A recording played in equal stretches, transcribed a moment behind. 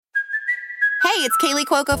Hey, it's Kaylee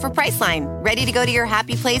Cuoco for Priceline. Ready to go to your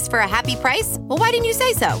happy place for a happy price? Well, why didn't you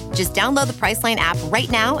say so? Just download the Priceline app right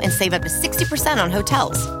now and save up to 60% on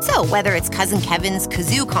hotels. So whether it's Cousin Kevin's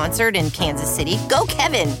Kazoo Concert in Kansas City, go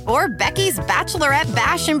Kevin, or Becky's Bachelorette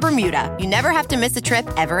Bash in Bermuda, you never have to miss a trip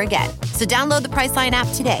ever again. So download the Priceline app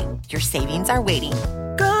today. Your savings are waiting.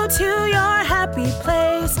 Go to your happy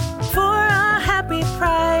place for a happy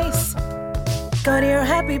price. Go to your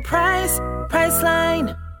happy price,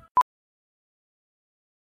 Priceline.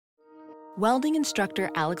 Welding instructor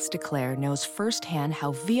Alex DeClaire knows firsthand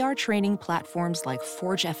how VR training platforms like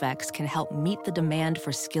ForgeFX can help meet the demand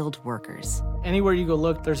for skilled workers. Anywhere you go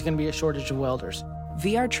look, there's going to be a shortage of welders.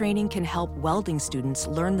 VR training can help welding students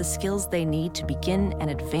learn the skills they need to begin and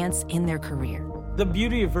advance in their career. The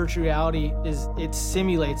beauty of virtual reality is it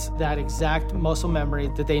simulates that exact muscle memory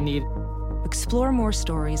that they need. Explore more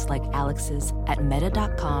stories like Alex's at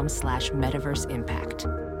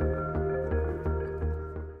meta.com/metaverseimpact.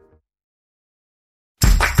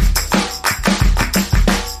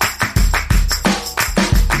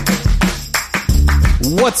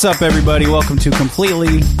 What's up, everybody? Welcome to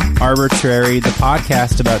Completely Arbitrary, the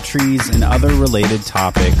podcast about trees and other related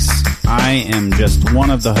topics. I am just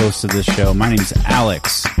one of the hosts of this show. My name's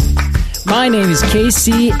Alex. My name is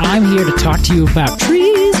Casey. I'm here to talk to you about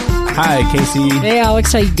trees. Hi, Casey. Hey,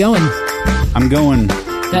 Alex. How you going? I'm going.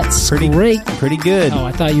 That's great. Pretty good. Oh,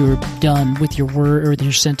 I thought you were done with your word or with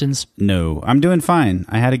your sentence. No, I'm doing fine.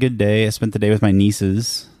 I had a good day. I spent the day with my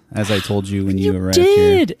nieces, as I told you when you arrived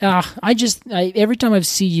here. You did. Every time I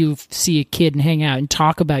see a kid and hang out and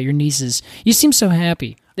talk about your nieces, you seem so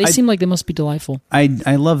happy. They seem like they must be delightful. I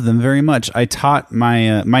love them very much. I taught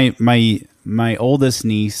my my oldest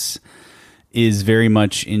niece is very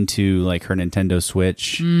much into like her Nintendo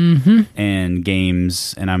Switch and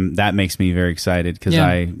games, and that makes me very excited because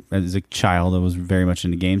as a child, I was very much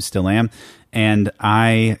into games, still am. And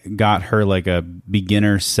I got her like a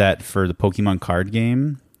beginner set for the Pokemon card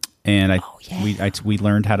game. And we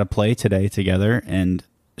learned how to play today together, and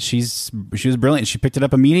she was brilliant. She picked it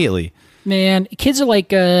up immediately. Man, kids are like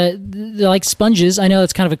they're like sponges. I know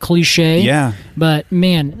that's kind of a cliche. Yeah, but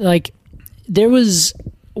man, like there was,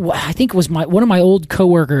 I think it was one of my old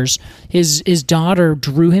coworkers. His daughter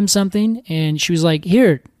drew him something, and she was like,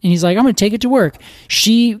 "Here," and he's like, "I'm going to take it to work."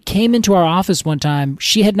 She came into our office one time.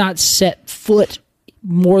 She had not set foot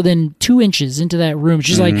more than 2 inches into that room.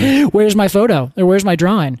 She's like, "Where's my photo? Or where's my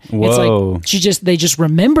drawing?" Whoa. It's like they just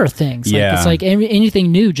remember things. Yeah. It's like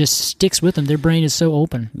anything new just sticks with them. Their brain is so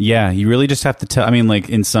open. Yeah, you really just have to tell. I mean, like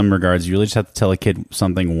in some regards, you really just have to tell a kid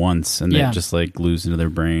something once, and it just like glues into their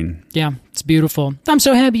brain. Yeah, it's beautiful. I'm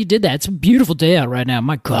so happy you did that. It's a beautiful day out right now.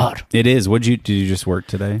 My God, it is. Did you just work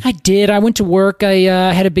today? I did. I went to work. I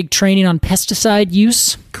had a big training on pesticide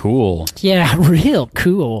use. Cool. Yeah, real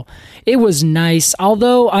cool. It was nice.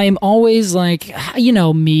 Although I am always like, you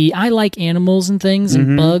know me, I like animals and things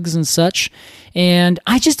and bugs and such. And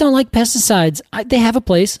I just don't like pesticides. They have a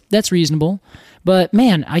place. That's reasonable. But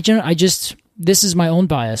man, this is my own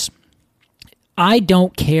bias. I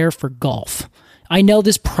don't care for golf. I know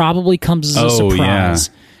this probably comes as a surprise.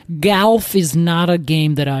 Yeah. Golf is not a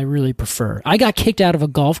game that I really prefer. I got kicked out of a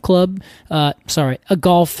golf club. I said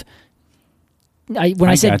golf,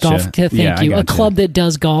 thank you. A club that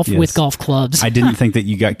does golf with golf clubs. I didn't think that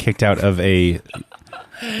you got kicked out of a...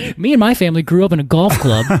 Me and my family grew up in a golf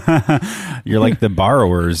club. You're like the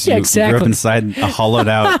borrowers. Yeah, you exactly. grew up inside a hollowed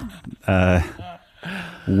out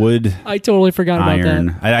wood. I totally forgot iron.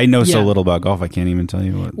 about that. I know so little about golf, I can't even tell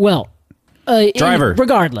you what. Well... Driver.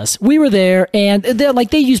 Regardless, we were there, and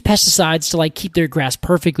they use pesticides to like keep their grass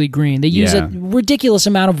perfectly green. They use a ridiculous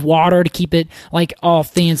amount of water to keep it like all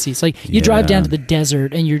fancy. It's like you drive down to the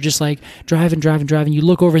desert, and you're just like driving. You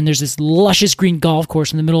look over, and there's this luscious green golf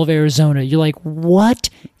course in the middle of Arizona. You're like, what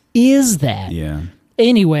is that? Yeah.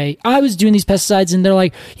 Anyway, I was doing these pesticides, and they're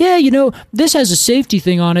like, yeah, this has a safety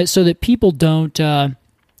thing on it so that people don't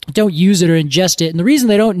use it or ingest it. And the reason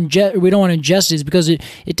we don't want to ingest it is because it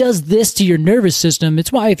does this to your nervous system.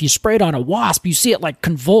 It's why if you spray it on a wasp, you see it like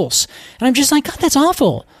convulse. And I'm just like, God, that's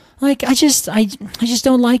awful. Like, I just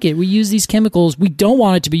don't like it. We use these chemicals. We don't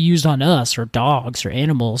want it to be used on us or dogs or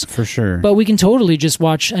animals. For sure. But we can totally just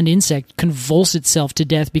watch an insect convulse itself to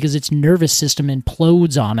death because its nervous system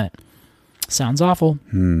implodes on it. Sounds awful.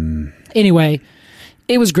 Anyway,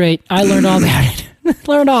 it was great. I learned all about it.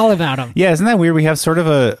 Learned all about them. Yeah, isn't that weird? We have sort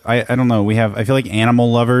of I don't know, I feel like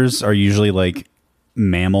animal lovers are usually like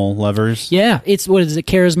mammal lovers. Yeah, it's, what is it,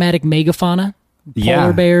 charismatic megafauna?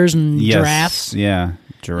 Polar bears and giraffes. Yeah,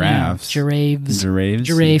 Giraffes. Giraffes.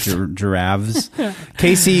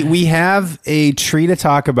 Casey, we have a tree to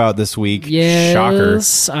talk about this week. Yes, Shocker.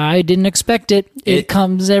 I didn't expect it. It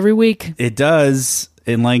comes every week. It does.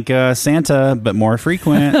 In like Santa, but more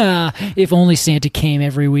frequent. If only Santa came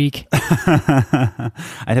every week. I'd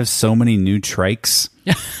have so many new trikes.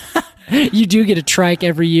 You do get a trike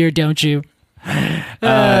every year, don't you?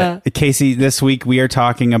 Casey, this week we are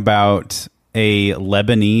talking about a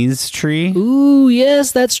Lebanese tree. Ooh,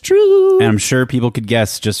 yes, that's true. And I'm sure people could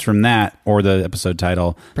guess just from that or the episode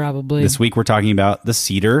title. Probably. This week we're talking about the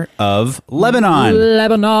Cedar of Lebanon.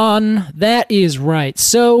 Lebanon. That is right.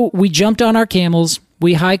 So we jumped on our camels.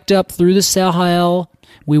 We hiked up through the Sahel.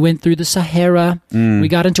 We went through the Sahara. We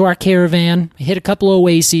got into our caravan, hit a couple of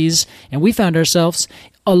oases, and we found ourselves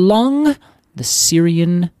along the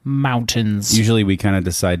Syrian mountains. Usually we kind of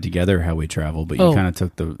decide together how we travel, but you kind of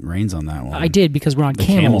took the reins on that one. I did, because we're on the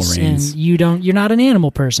camels, camel reins. and you're not an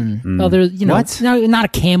animal person. What? No, not a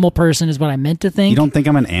camel person is what I meant to think. You don't think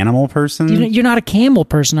I'm an animal person? You're not a camel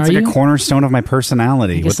person, are it's you? like a cornerstone of my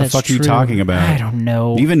personality. What the fuck are you talking about? I don't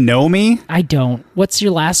know. Do you even know me? I don't. What's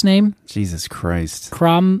your last name? Jesus Christ.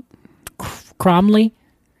 Cromley?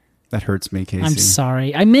 That hurts me, Casey. I'm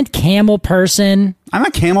sorry. I meant camel person. I'm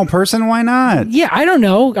a camel person. Why not? Yeah, I don't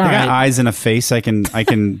know. All I got right. eyes and a face. I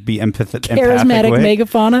can be empathic Charismatic with.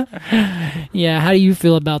 megafauna. Yeah, how do you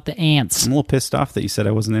feel about the ants? I'm a little pissed off that you said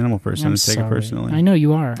I was an animal person. I'm and take it sorry. personally. I know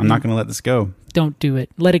you are. I'm not going to let this go. Don't do it.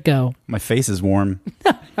 Let it go. My face is warm.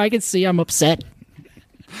 I can see I'm upset.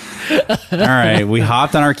 All right, we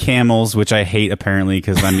hopped on our camels, which I hate apparently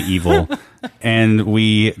because I'm evil, and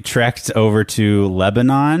we trekked over to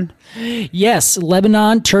Lebanon. Yes,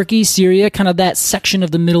 Lebanon, Turkey, Syria, kind of that section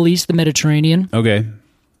of the Middle East, the Mediterranean. Okay,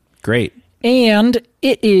 great. And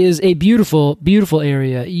it is a beautiful, beautiful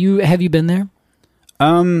area. Have you been there?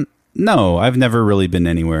 No, I've never really been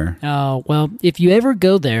anywhere. Oh, well, if you ever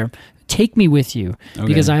go there, take me with you,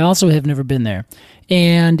 because I also have never been there.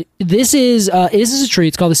 And this is a tree.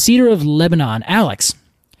 It's called the Cedar of Lebanon. Alex,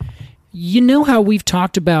 you know how we've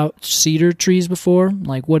talked about cedar trees before?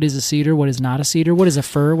 Like, what is a cedar? What is not a cedar? What is a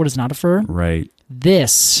fir? What is not a fir? Right.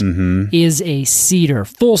 This is a cedar.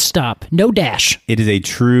 Full stop. No dash. It is a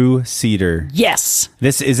true cedar. Yes.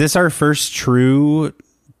 Is this our first true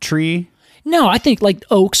tree? No, I think like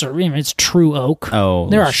oaks are, it's true oak. Oh,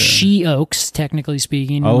 there are sure. she oaks, technically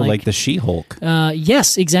speaking. Oh, like the She-Hulk.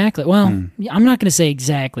 Yes, exactly. Well, I'm not going to say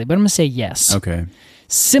exactly, but I'm going to say yes. Okay.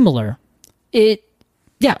 Similar.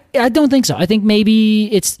 Yeah, I don't think so. I think maybe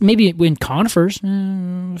in conifers.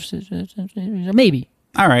 Maybe.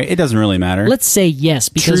 All right, it doesn't really matter. Let's say yes,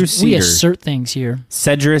 because we assert things here.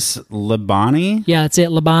 Cedar Labani? Yeah, it's it.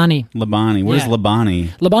 Labani. Labani. Where's Labani?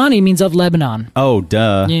 Labani means of Lebanon. Oh,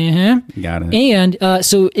 duh. Yeah. Got it. And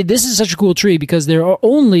this is such a cool tree because there are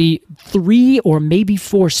only 3 or maybe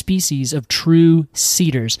 4 species of true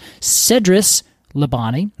cedars. Cedrus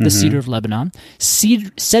Labani, the cedar of Lebanon.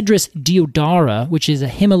 Cedrus deodara, which is a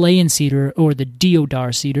Himalayan cedar, or the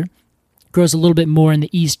deodar cedar. Grows a little bit more in the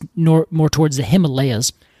east, more towards the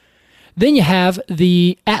Himalayas. Then you have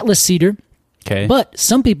the Atlas cedar. Okay. But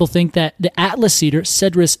some people think that the Atlas cedar,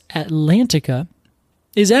 Cedrus atlantica,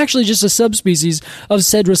 is actually just a subspecies of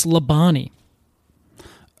Cedrus labani.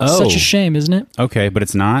 Oh. Such a shame, isn't it? Okay, but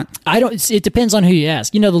it's not? It depends on who you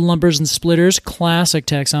ask. You know the lumpers and splitters, classic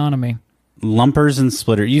taxonomy. Lumpers and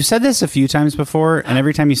splitter. You said this a few times before, and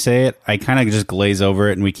every time you say it, I kind of just glaze over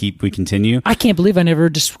it and we continue. I can't believe I never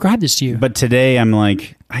described this to you. But today I'm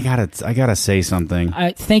like, I gotta say something.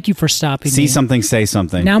 Thank you for stopping me. See something, say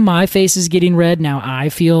something. Now my face is getting red. Now I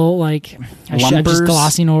feel like I'm just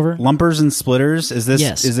glossing over. Lumpers and splitters. Is this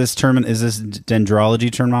Yes. is this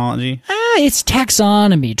dendrology terminology? It's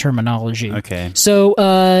taxonomy terminology. Okay. So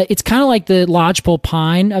it's kind of like the lodgepole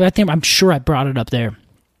pine. I'm sure I brought it up there.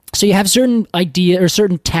 So you have certain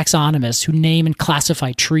certain taxonomists who name and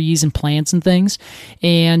classify trees and plants and things,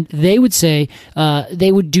 and they would say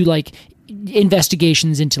they would do like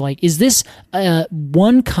investigations into like, is this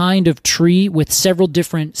one kind of tree with several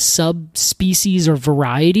different subspecies or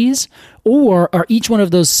varieties, or are each one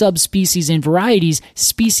of those subspecies and varieties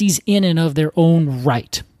species in and of their own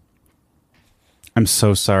right? I'm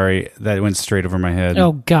so sorry. That went straight over my head.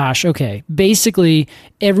 Oh, gosh. Okay. Basically,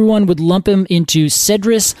 everyone would lump them into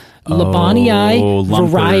Cedrus labanii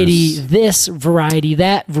variety this, variety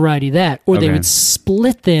that. Or they would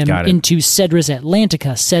split them into Cedrus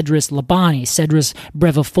atlantica, Cedrus labani, Cedrus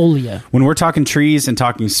brevifolia. When we're talking trees and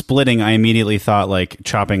talking splitting, I immediately thought like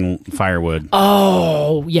chopping firewood.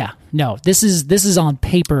 Oh, yeah. No, this is on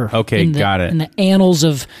paper. Okay, got it. In the annals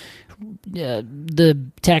of the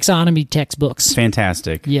taxonomy textbooks.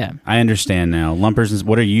 Fantastic. Yeah. I understand now. Lumpers,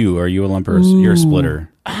 what are you? Are you a lumper? You're a splitter.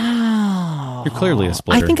 Oh. You're clearly a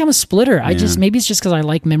splitter. I think I'm a splitter. Yeah. Maybe it's just because I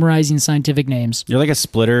like memorizing scientific names. You're like a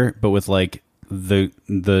splitter, but with like the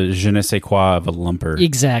je ne sais quoi of a lumper.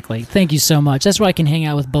 Exactly. Thank you so much. That's why I can hang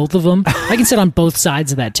out with both of them. I can sit on both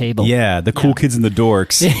sides of that table. Yeah, the cool kids and the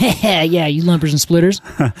dorks. Yeah, you lumpers and splitters.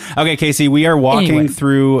 Okay, Casey, we are walking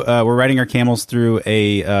through, we're riding our camels through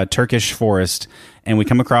a Turkish forest, and we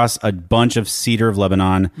come across a bunch of cedar of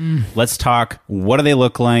Lebanon. Let's talk, what do they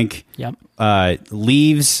look like? Yep.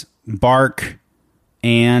 Leaves, bark,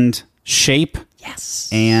 and shape. Yes.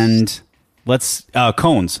 And let's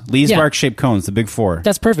cones, leaves, bark, shape, cones, the big four.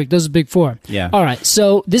 That's perfect. Those are the big four. Yeah. All right.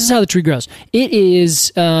 So this is how the tree grows. It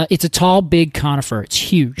is. It's a tall, big conifer. It's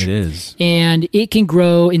huge. It is, and it can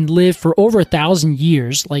grow and live for over 1,000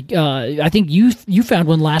 years. Like I think you found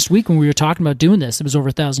one last week when we were talking about doing this. It was over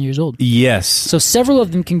 1,000 years old. Yes. So several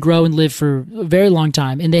of them can grow and live for a very long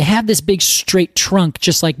time, and they have this big straight trunk,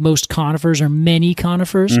 just like most conifers or many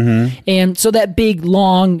conifers. And so that big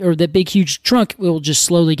long or that big huge trunk will just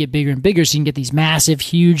slowly get bigger and bigger. So you can get these massive,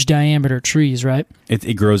 huge diameter trees, right?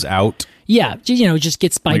 It grows out. Yeah, it just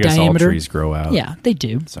gets by I guess diameter. all trees grow out. Yeah, they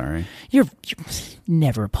do. Sorry. You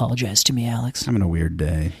never apologize to me, Alex. I'm in a weird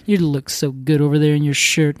day. You look so good over there in your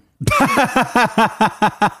shirt. We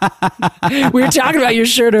were talking about your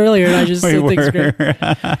shirt earlier, and I just said things great.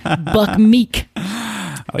 Buck Meek.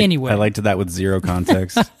 Anyway. I liked that with zero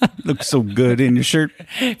context. Looks so good in your shirt.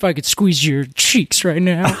 If I could squeeze your cheeks right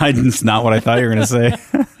now. It's not what I thought you were going to say.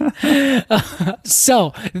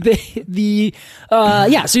 So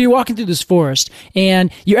so you're walking through this forest, and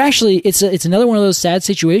you're actually it's another one of those sad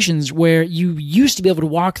situations where you used to be able to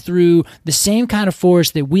walk through the same kind of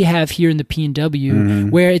forest that we have here in the PNW,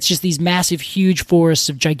 where it's just these massive, huge forests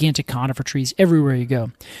of gigantic conifer trees everywhere you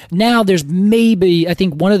go. Now there's I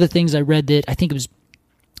think one of the things I read that I think it was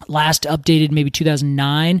last updated maybe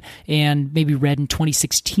 2009 and maybe read in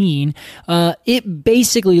 2016, it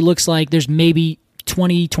basically looks like there's maybe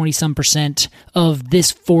 20-some% of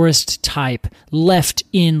this forest type left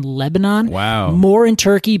in Lebanon. Wow. More in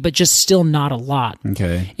Turkey, but just still not a lot.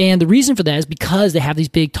 Okay. And the reason for that is because they have these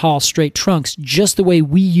big, tall, straight trunks, just the way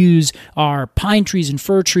we use our pine trees and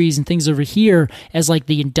fir trees and things over here as like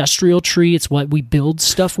the industrial tree. It's what we build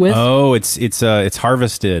stuff with. Oh, it's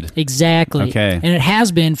harvested. Exactly. Okay. And it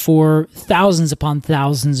has been for thousands upon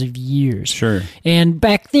thousands of years. Sure. And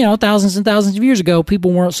back, thousands and thousands of years ago,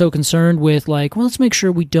 people weren't so concerned with like, well, let's make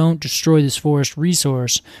sure we don't destroy this forest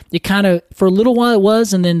resource. It kind of, for a little while it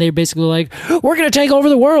was, and then they basically like, we're going to take over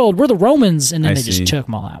the world. We're the Romans. And then they just took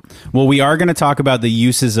them all out. Well, we are going to talk about the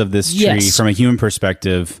uses of this tree from a human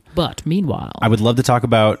perspective. But meanwhile, I would love to talk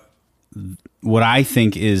about what I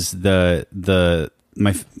think is my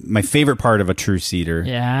favorite part of a true cedar.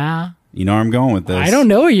 Yeah. You know where I'm going with this? I don't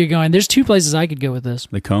know where you're going. There's two places I could go with this.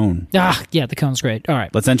 The cone. Ah, yeah, the cone's great. All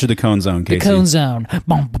right. Let's enter the cone zone, Casey. The cone zone.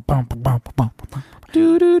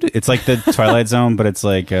 It's like the Twilight Zone, but it's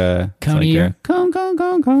like cone. Cone.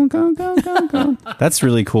 That's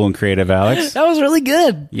really cool and creative, Alex. That was really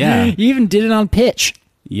good. Yeah. You even did it on pitch.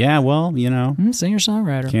 Yeah, well,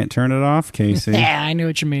 Singer-songwriter. Can't turn it off, Casey. Yeah, I knew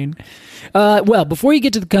what you mean. Well, before you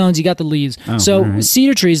get to the cones, you got the leaves. Right.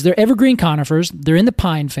 Cedar trees, they're evergreen conifers. They're in the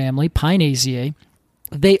pine family, Pinaceae.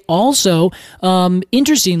 They also,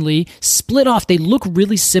 interestingly, split off. They look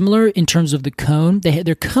really similar in terms of the cone.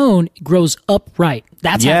 Their cone grows upright.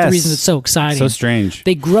 That's half the reason it's so exciting. So strange.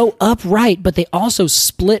 They grow upright, but they also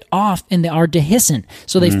split off and they are dehiscent.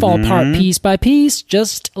 So they fall apart piece by piece,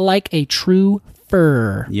 just like a true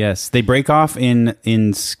fir. Yes, they break off in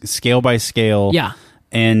scale by scale. Yeah.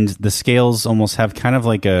 And the scales almost have kind of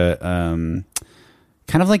like a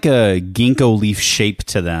ginkgo leaf shape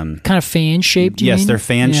to them. Kind of fan shaped. Yes, they're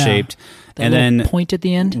fan shaped. And then point at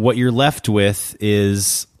the end. What you're left with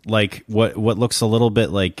is like what looks a little bit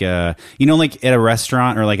like like at a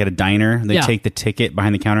restaurant or like at a diner, they take the ticket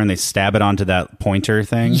behind the counter and they stab it onto that pointer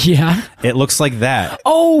thing. Yeah. It looks like that.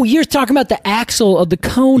 Oh, you're talking about the axle of the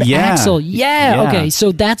cone axle. Yeah. Okay.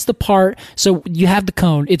 So that's the part. So you have the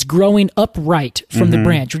cone. It's growing upright from the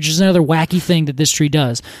branch, which is another wacky thing that this tree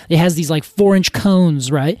does. It has these like 4-inch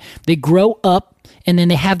cones, right? They grow up. And then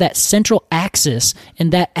they have that central axis,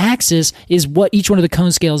 and that axis is what each one of the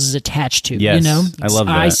cone scales is attached to. Yes, I love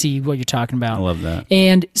that. I see what you're talking about. I love that.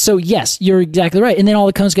 And so, yes, you're exactly right. And then all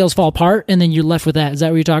the cone scales fall apart, and then you're left with that. Is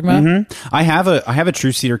that what you're talking about? I have a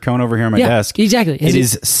true cedar cone over here on my desk. Exactly. It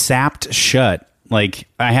is sapped shut. Like,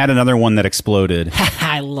 I had another one that exploded.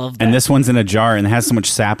 I love that. And this one's in a jar and it has so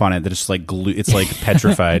much sap on it that it's like it's like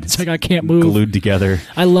petrified. It's like I can't move. Glued together.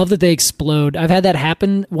 I love that they explode. I've had that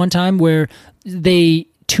happen one time where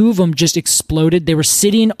two of them just exploded. They were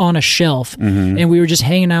sitting on a shelf and we were just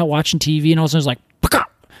hanging out watching TV and all of a sudden it was like, "Paka!"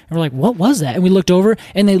 And we're like, what was that? And we looked over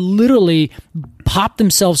and they literally popped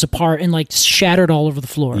themselves apart and like shattered all over the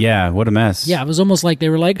floor. Yeah, what a mess. Yeah, it was almost like they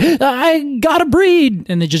were like, I gotta breed,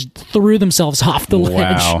 and they just threw themselves off the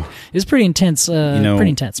ledge. Wow. It was pretty intense. Pretty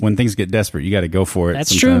intense. When things get desperate, you got to go for it.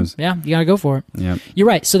 That's sometimes. true. Yeah, you gotta go for it. Yeah, you're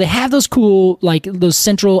right. So they have those cool, like those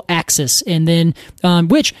central axis, and then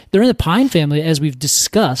which they're in the pine family, as we've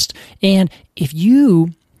discussed. And if you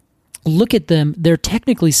look at them, they're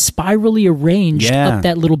technically spirally arranged up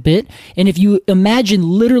that little bit. And if you imagine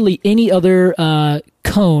literally any other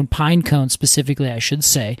cone, pine cone specifically, I should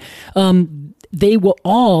say, they will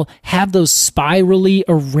all have those spirally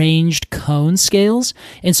arranged cone scales.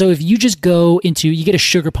 And so if you just go you get a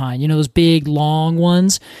sugar pine, those big long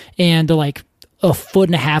ones, and they're like a foot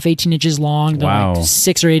and a half, 18 inches long. They're like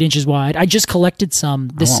 6 or 8 inches wide. I just collected some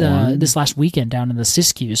this last weekend down in the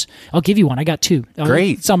Siskiyous. I'll give you one. I got 2.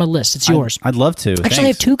 Great. It's on my list. It's yours. I'd love to. Actually, Thanks. I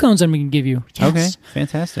have 2 cones I'm going to give you. Yes. Okay,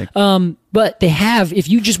 fantastic. But they have, if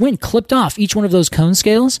you just went and clipped off each one of those cone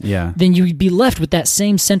scales, then you'd be left with that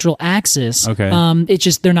same central axis. Okay. It's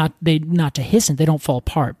just they're not dehiscent. They don't fall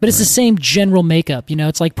apart. But it's the same general makeup.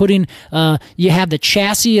 It's like putting you have the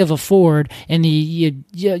chassis of a Ford, and you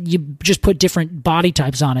just put different body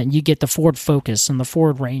types on it, and you get the Ford Focus and the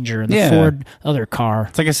Ford Ranger and the Ford other car.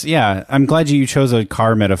 It's like I'm glad you chose a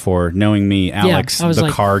car metaphor. Knowing me, Alex, the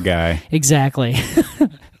car guy. Exactly.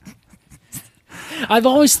 I've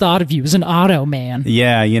always thought of you as an auto man.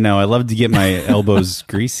 Yeah, I love to get my elbows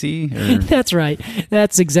greasy. That's right.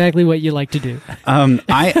 That's exactly what you like to do.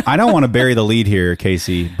 I don't want to bury the lead here,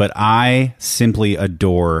 Casey, but I simply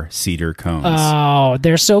adore cedar cones. Oh,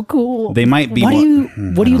 they're so cool. They might be.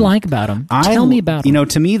 What do you like about them? Tell me about them.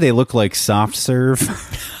 To me, they look like soft serve.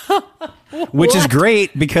 Which is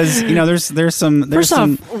great because there's some. First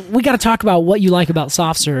off, we got to talk about what you like about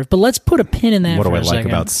soft serve, but let's put a pin in that. What do I like second.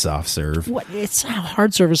 About soft serve? It's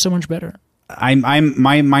hard serve is so much better.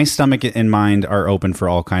 My stomach and mind are open for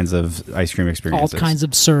all kinds of ice cream experiences. All kinds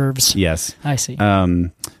of serves. Yes, I see.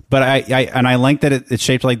 But I like that it's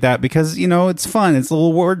shaped like that because it's fun. It's a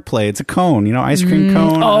little wordplay. It's a cone, ice cream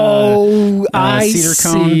cone. Oh, I cedar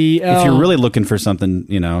see. Cone. If you're really looking for something,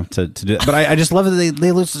 to do. But I just love that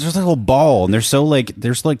they look just like a little ball, and they're so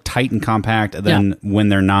tight and compact. And then when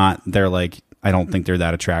they're not, they're like, I don't think they're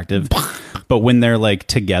that attractive. But when they're like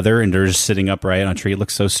together and they're just sitting upright on a tree, it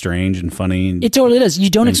looks so strange and funny. It totally does. You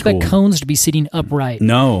don't expect cool. cones to be sitting upright.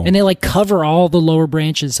 No, and they like cover all the lower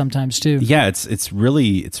branches sometimes too. Yeah, it's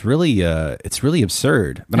really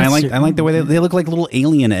absurd. But I like the way they look like little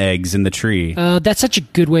alien eggs in the tree. That's such a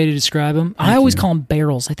good way to describe them. I always call them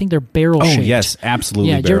barrels. I think they're barrel shaped. Oh yes,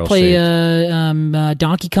 absolutely. Yeah, did you ever play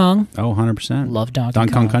Donkey Kong? Oh, 100%. Love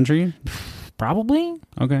Donkey Kong Country. Probably.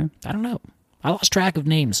 Okay. I don't know. I lost track of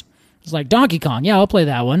names. It's like Donkey Kong. Yeah, I'll play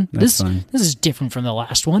that one. This is different from the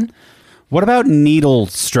last one. What about needle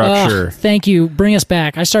structure? Thank you. Bring us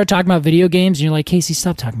back. I started talking about video games, and you're like, Casey,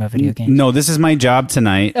 stop talking about video games. No, this is my job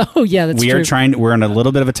tonight. Oh yeah, that's true. We're on a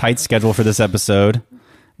little bit of a tight schedule for this episode.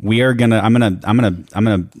 I'm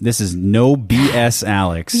gonna. This is no BS,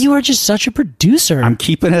 Alex. You are just such a producer. I'm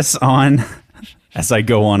keeping us on as I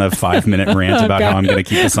go on a 5-minute rant about how I'm going to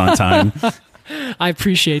keep us on time. I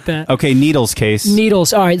appreciate that. Okay, needles, Case.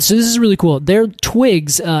 Needles. All right, so this is really cool. Their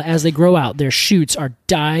twigs, as they grow out, their shoots are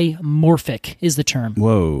dimorphic, is the term.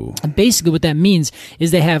 Whoa. And basically what that means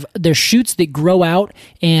is they have their shoots that grow out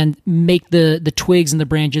and make the twigs and the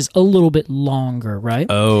branches a little bit longer, right?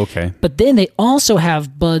 Oh, okay. But then they also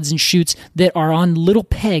have buds and shoots that are on little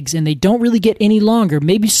pegs, and they don't really get any longer.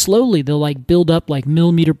 Maybe slowly they'll like build up like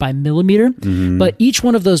millimeter by millimeter. Mm-hmm. But each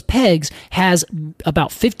one of those pegs has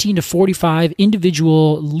about 15 to 45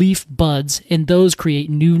 individual leaf buds, and those create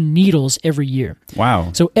new needles every year.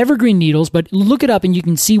 Wow. So evergreen needles, but look it up and you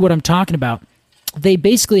can see what I'm talking about. They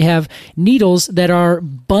basically have needles that are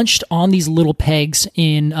bunched on these little pegs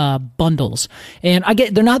in bundles. And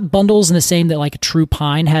they're not bundles in the same that like a true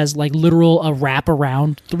pine has like literal a wrap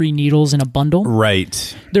around 3 needles in a bundle.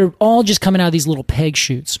 Right. They're all just coming out of these little peg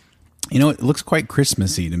shoots. It looks quite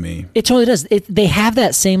Christmassy to me. It totally does. They have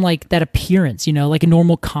that same like that appearance, like a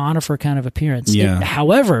normal conifer kind of appearance. Yeah.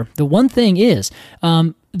 However, the one thing is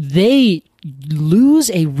they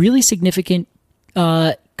lose a really significant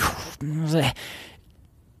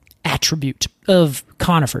attribute of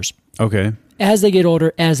conifers. Okay. As they get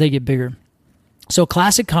older, as they get bigger. So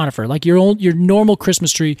classic conifer, like your normal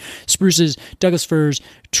Christmas tree, spruces, Douglas firs,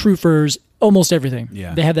 true firs, almost everything.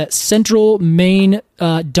 Yeah. They have that central main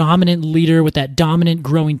dominant leader with that dominant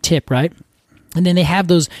growing tip, right? And then they have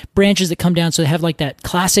those branches that come down, so they have like that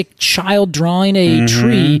classic child drawing a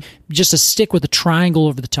tree, just a stick with a triangle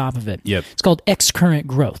over the top of it. Yep. It's called excurrent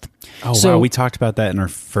growth. Oh, wow. We talked about that in our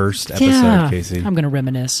first episode, Casey. I'm going to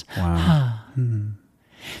reminisce. Wow.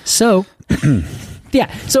 So... Yeah,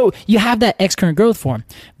 so you have that excurrent growth form.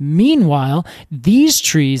 Meanwhile, these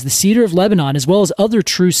trees, the cedar of Lebanon, as well as other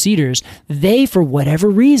true cedars, they, for whatever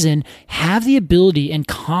reason, have the ability and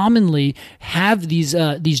commonly have these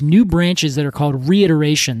new branches that are called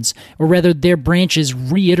reiterations, or rather their branches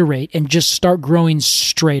reiterate and just start growing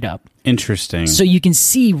straight up. Interesting. So you can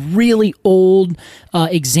see really old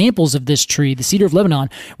examples of this tree, the cedar of Lebanon,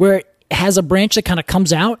 where has a branch that kind of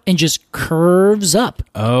comes out and just curves up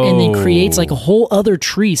and then creates like a whole other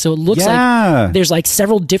tree. So it looks like there's like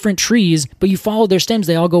several different trees, but you follow their stems,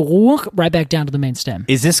 they all go whoop, right back down to the main stem.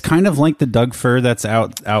 Is this kind of like the Doug fir that's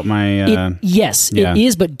out my... Yes, it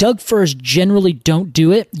is, but Doug firs generally don't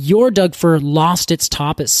do it. Your Doug fir lost its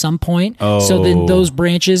top at some point, so then those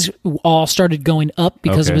branches all started going up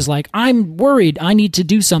because it was like, I'm worried, I need to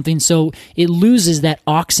do something. So it loses that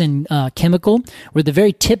auxin chemical, where the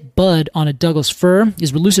very tip bud on a Douglas fir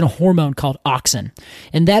is releasing a hormone called auxin.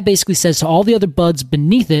 And that basically says to all the other buds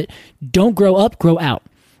beneath it, don't grow up, grow out.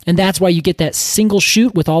 And that's why you get that single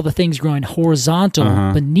shoot with all the things growing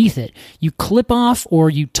horizontal beneath it. You clip off or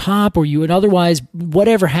you top or you, and otherwise,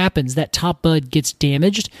 whatever happens, that top bud gets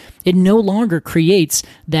damaged. It no longer creates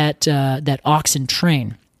that auxin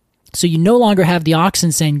train. So you no longer have the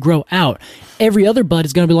auxin saying grow out. Every other bud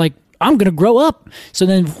is going to be like, I'm going to grow up. So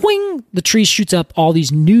then, whing, the tree shoots up all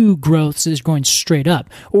these new growths that is growing straight up.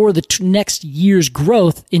 Or the next year's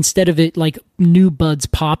growth, instead of it like new buds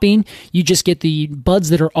popping, you just get the buds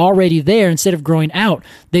that are already there. Instead of growing out,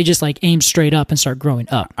 they just like aim straight up and start growing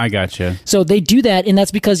up. I gotcha. So they do that, and that's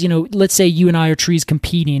because, let's say you and I are trees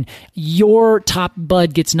competing. Your top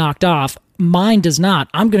bud gets knocked off. Mine does not.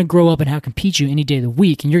 I'm going to grow up and compete you any day of the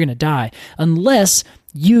week, and you're going to die. Unless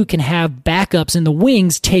you can have backups in the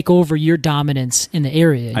wings take over your dominance in the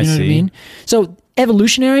area. You know what I mean? So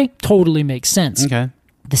evolutionary totally makes sense. Okay.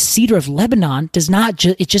 The cedar of Lebanon does not,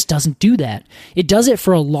 it just doesn't do that. It does it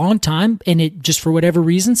for a long time, and it just, for whatever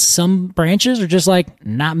reason, some branches are just like,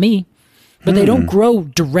 not me. But they don't grow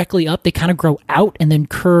directly up. They kind of grow out and then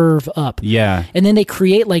curve up. Yeah. And then they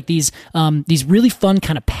create like these really fun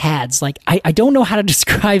kind of pads. Like I don't know how to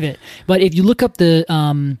describe it, but if you look up the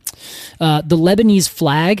Lebanese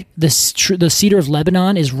flag, the cedar of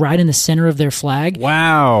Lebanon is right in the center of their flag.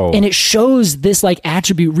 Wow. And it shows this like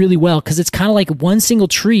attribute really well because it's kind of like one single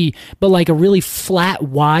tree, but like a really flat,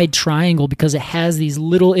 wide triangle because it has these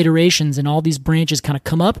little iterations and all these branches kind of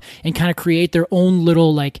come up and kind of create their own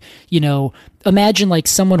little like, imagine like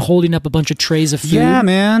someone holding up a bunch of trays of food. Yeah,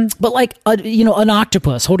 man. But like, an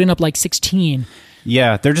octopus holding up like 16.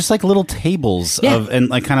 Yeah, they're just like little tables of, and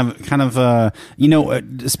like kind of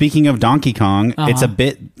speaking of Donkey Kong, it's a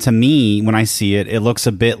bit, to me, when I see it, it looks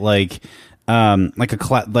a bit like platform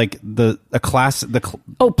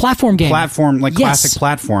game. Classic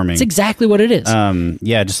platforming. It's exactly what it is.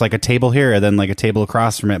 Just like a table here, and then like a table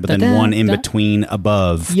across from it, but then one in between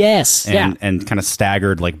above. Yes. And kind of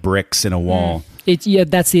staggered like bricks in a wall.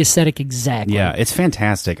 That's the aesthetic exactly. Yeah, it's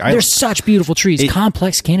fantastic. They're such beautiful trees,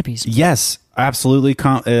 complex canopies. Yes, absolutely.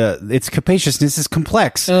 Its capaciousness is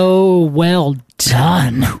complex. Oh, well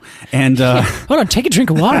done. And hold on, take a drink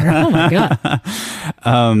of water. Oh my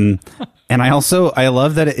god. And I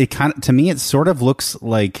love that it kind of, to me, it sort of looks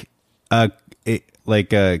like a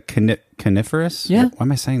coniferous. Yeah. What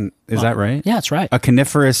am I saying? Is that right? Yeah, that's right. A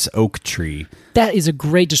coniferous oak tree. That is a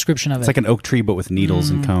great description of it. It's like an oak tree, but with needles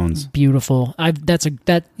and cones. Beautiful.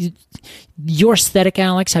 Your aesthetic,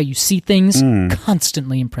 Alex, how you see things,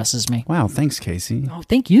 constantly impresses me. Wow, thanks, Casey. Oh,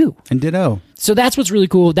 thank you. And ditto. So that's what's really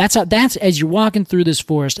cool. That's as you're walking through this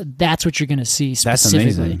forest, that's what you're going to see specifically.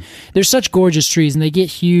 That's amazing. They're such gorgeous trees, and they get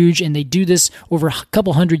huge, and they do this over a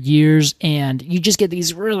couple hundred years, and you just get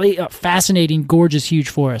these really fascinating, gorgeous, huge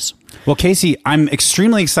forests. Well, Casey, I'm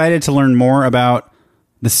extremely excited to learn more about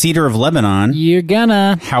the cedar of Lebanon. You're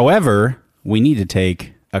gonna. However, we need to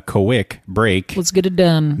take a quick break. Let's get it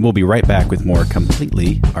done. We'll be right back with more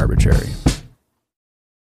Completely Arbitrary.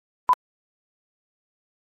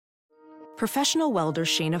 Professional welder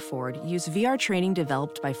Shayna Ford used VR training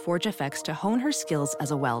developed by ForgeFX to hone her skills as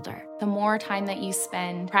a welder. The more time that you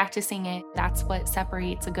spend practicing it, that's what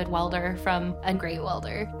separates a good welder from a great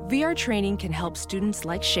welder. VR training can help students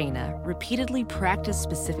like Shayna repeatedly practice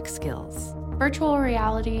specific skills. Virtual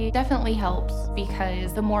reality definitely helps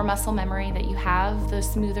because the more muscle memory that you have, the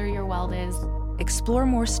smoother your weld is. Explore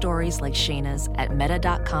more stories like Shayna's at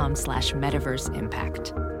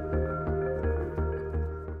meta.com/metaverseimpact.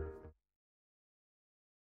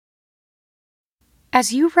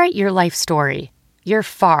 As you write your life story, you're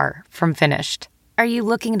far from finished. Are you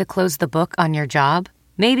looking to close the book on your job?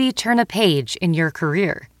 Maybe turn a page in your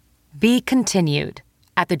career? Be continued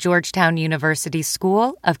at the Georgetown University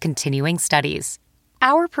School of Continuing Studies.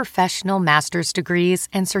 Our professional master's degrees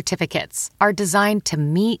and certificates are designed to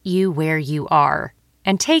meet you where you are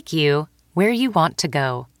and take you where you want to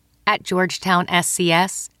go. At Georgetown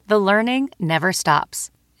SCS, the learning never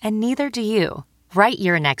stops, and neither do you. Write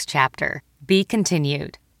your next chapter. Be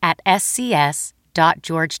continued at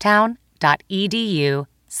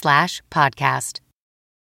scs.georgetown.edu/podcast.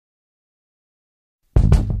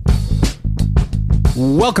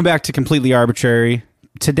 Welcome back to Completely Arbitrary.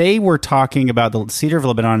 Today we're talking about the Cedar of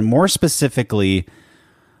Lebanon. More specifically,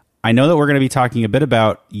 I know that we're going to be talking a bit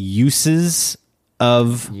about uses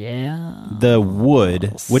of the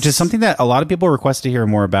wood, which is something that a lot of people request to hear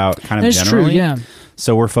more about kind of generally. True, yeah.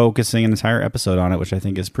 So we're focusing an entire episode on it, which I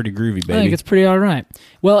think is pretty groovy, baby. I think it's pretty all right.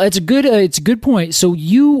 Well, it's a good point. So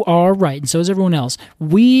you are right, and so is everyone else.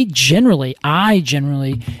 I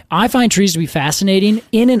find trees to be fascinating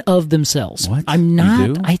in and of themselves. What? I'm not.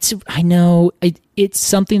 You do? I know. It's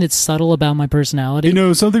something that's subtle about my personality. You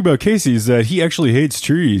know, something about Casey is that he actually hates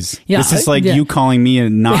trees. Yeah, this is like you calling me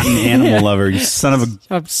not an animal lover, you son of a...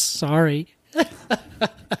 I'm sorry.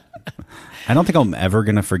 I don't think I'm ever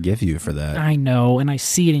going to forgive you for that. I know, and I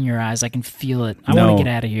see it in your eyes. I can feel it. I want to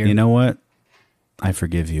get out of here. You know what? I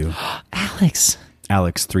forgive you. Alex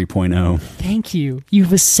 3.0. Thank you.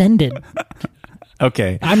 You've ascended.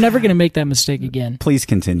 Okay. I'm never going to make that mistake again. Please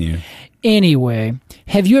continue. Anyway,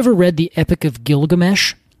 have you ever read the Epic of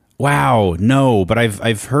Gilgamesh? Wow, no, but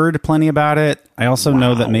I've heard plenty about it. I also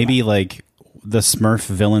know that maybe like the Smurf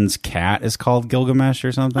villain's cat is called Gilgamesh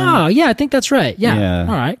or something. Oh, yeah, I think that's right. Yeah.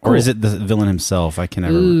 All right, cool. Or is it the villain himself? I can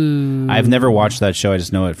never... I've never watched that show. I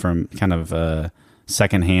just know it from kind of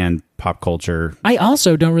secondhand pop culture. I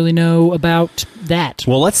also don't really know about that.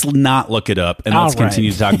 Well, let's not look it up, and let's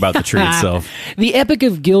continue to talk about the tree itself. The Epic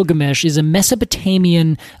of Gilgamesh is a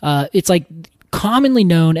Mesopotamian... it's like commonly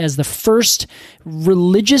known as the first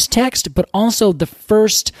religious text, but also the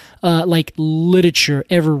first like literature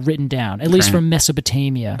ever written down, at least from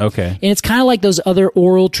Mesopotamia. Okay. And it's kind of like those other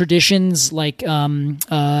oral traditions like Beowulf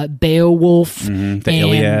the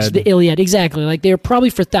Iliad. The Iliad, exactly. Like they're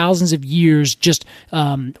probably for thousands of years just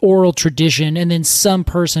oral tradition, and then some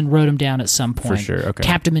person wrote them down at some point. For sure, okay.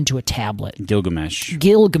 Tapped them into a tablet. Gilgamesh.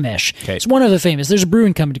 Okay. It's one of the famous. There's a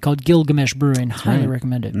brewing company called Gilgamesh Brewing. Highly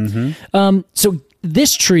recommend it. So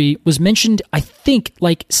this tree was mentioned, I think,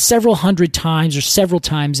 like several hundred times or several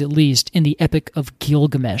times at least in the Epic of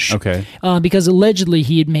Gilgamesh. Okay. Because allegedly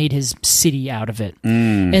he had made his city out of it.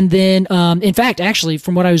 And then, in fact, actually,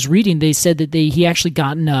 from what I was reading, they said that he actually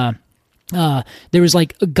gotten... there was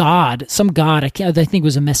like a god, some god, I think it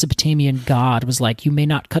was a Mesopotamian god, was like, you may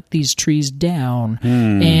not cut these trees down.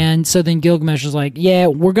 And so then Gilgamesh was like, yeah,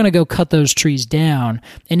 we're going to go cut those trees down.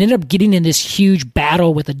 And ended up getting in this huge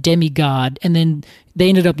battle with a demigod. And then they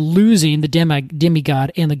ended up losing the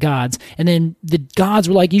demigod and the gods. And then the gods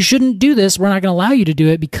were like, you shouldn't do this. We're not going to allow you to do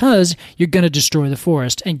it because you're going to destroy the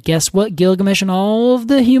forest. And guess what? Gilgamesh and all of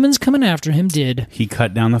the humans coming after him did. He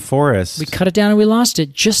cut down the forest. We cut it down and we lost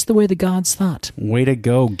it, just the way the gods thought. Way to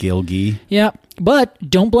go, Gilgi. Yeah, but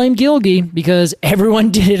don't blame Gilgi because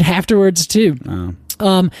everyone did it afterwards too.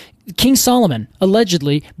 King Solomon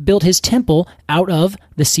allegedly built his temple out of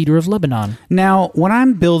the Cedar of Lebanon. Now, when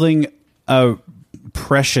I'm building a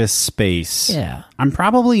precious space, I'm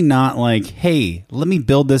probably not like, hey, let me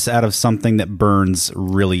build this out of something that burns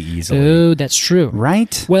really easily. Oh, that's true.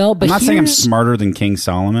 Right? Well, but I'm not saying I'm smarter than King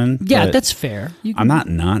Solomon. Yeah, that's fair. I'm not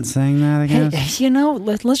saying that, I guess. Hey,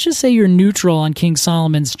 let's just say you're neutral on King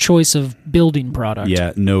Solomon's choice of building product.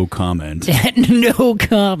 Yeah, no comment. No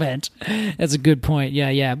comment. That's a good point.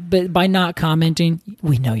 Yeah. But by not commenting,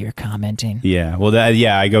 we know you're commenting. Yeah. Well,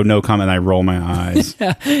 I go no comment and I roll my eyes.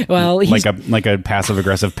 Well, like a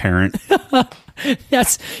passive-aggressive parent.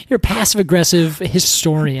 That's your passive-aggressive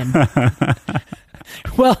historian.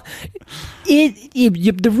 Well,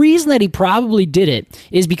 the reason that he probably did it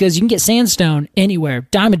is because you can get sandstone anywhere,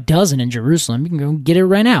 dime a dozen in Jerusalem. You can go get it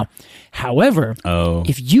right now. However,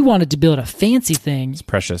 if you wanted to build a fancy thing, It's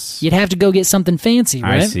precious. you'd have to go get something fancy,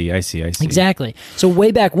 right? I see. Exactly. So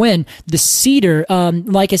way back when, the cedar,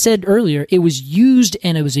 like I said earlier, it was used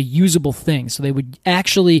and it was a usable thing. So they would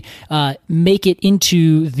actually make it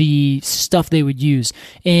into the stuff they would use.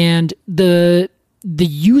 And the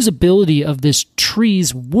usability of this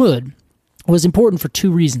tree's wood was important for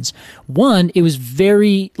two reasons. One, it was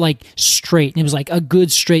very straight, and it was like a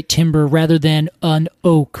good straight timber rather than an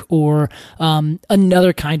oak or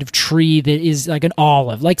another kind of tree that is like an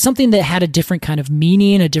olive, like something that had a different kind of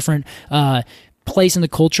meaning, a different place in the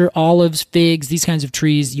culture. Olives, figs, these kinds of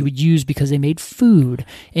trees you would use because they made food,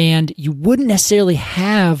 and you wouldn't necessarily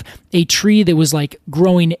have a tree that was like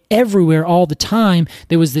growing everywhere all the time.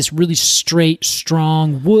 There was this really straight,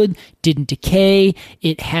 strong wood, didn't decay.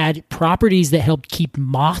 It had properties that helped keep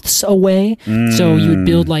moths away. So you would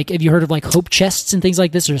build have you heard of hope chests and things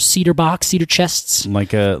like this, or cedar box, cedar chests?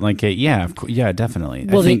 Yeah, definitely.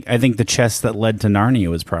 Well, I think the chest that led to Narnia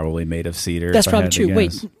was probably made of cedar. That's if I probably had to true.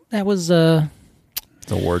 Wait, guess. that was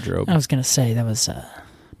It's a wardrobe. I was going to say that was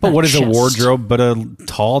But not what is a chest. wardrobe but a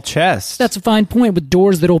tall chest? That's a fine point, with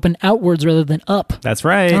doors that open outwards rather than up. That's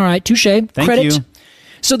right. All right, touche. Thank Credit. you.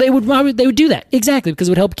 So they would do that exactly because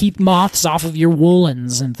it would help keep moths off of your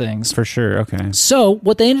woolens and things. For sure. Okay. So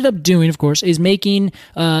what they ended up doing, of course, is making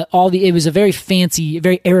it was a very fancy,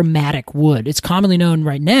 very aromatic wood. It's commonly known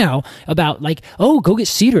right now about go get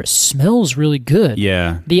cedar. It smells really good.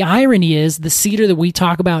 Yeah. The irony is the cedar that we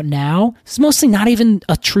talk about now is mostly not even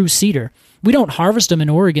a true cedar. We don't harvest them in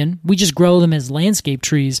Oregon. We just grow them as landscape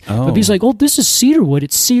trees. Oh. But people this is cedar wood.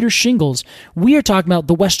 It's cedar shingles. We are talking about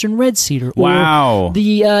the western red cedar. Wow. Or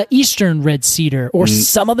the eastern red cedar, or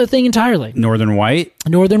some other thing entirely. Northern white?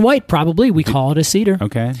 Northern white, probably. We call it a cedar.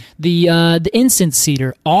 Okay. The incense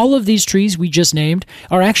cedar. All of these trees we just named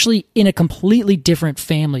are actually in a completely different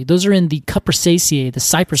family. Those are in the Cupressaceae, the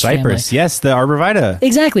cypress family. Yes, the arborvitae.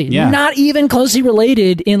 Exactly. Yeah. Not even closely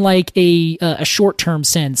related in a short-term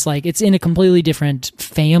sense. It's in a completely different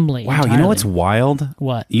family. Wow, entirely. you know what's wild?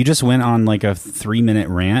 What? You just went on a 3-minute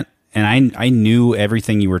rant, and I knew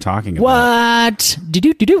everything you were talking about. What? Do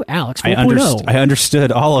Alex 4.0. I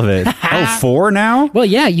understood all of it. 4 now? Well,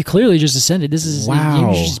 yeah, you clearly just ascended. This is Wow.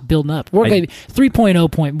 you're just building up. We're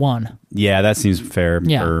 3.0.1. Yeah, that seems fair.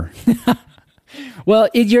 Yeah. Well,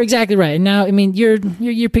 you're exactly right. And now, you're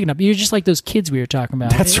picking up. You're just like those kids we were talking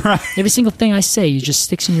about. That's right. Every single thing I say, it just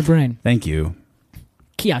sticks in your brain. Thank you.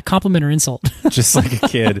 Yeah, compliment or insult. Just like a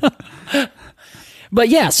kid. But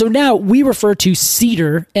yeah, so now we refer to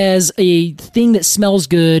cedar as a thing that smells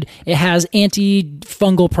good. It has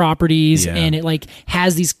antifungal properties, and it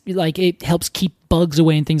has these it helps keep bugs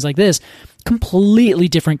away and things like this. Completely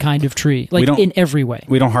different kind of tree, in every way.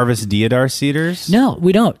 We don't harvest deodar cedars? No,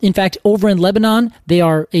 we don't. In fact, over in Lebanon, they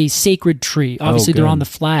are a sacred tree. Obviously, they're good. on the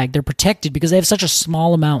flag. They're protected because they have such a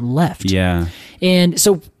small amount left. Yeah. And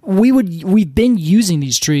so we've been using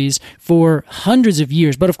these trees for hundreds of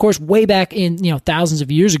years, but of course, way back in thousands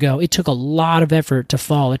of years ago, it took a lot of effort to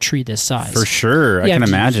fall a tree this size. For sure, I can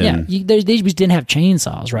imagine. Yeah, they just didn't have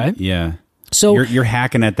chainsaws, right? Yeah. So you're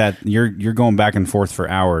hacking at that. You're going back and forth for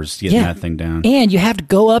hours getting that thing down. And you have to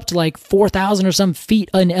go up to 4,000 or some feet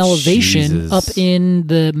in elevation Jesus. up in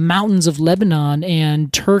the mountains of Lebanon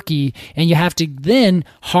and Turkey, and you have to then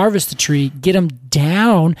harvest the tree, get them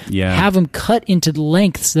down, have them cut into the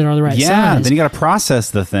lengths that are the right size. Yeah, then you got to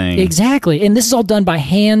process the thing. Exactly. And this is all done by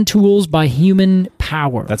hand tools, by human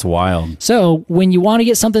power. That's wild. So when you want to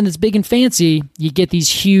get something that's big and fancy, you get these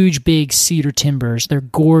huge, big cedar timbers. They're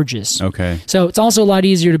gorgeous. Okay. So it's also a lot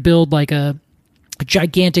easier to build a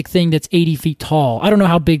gigantic thing that's 80 feet tall. I don't know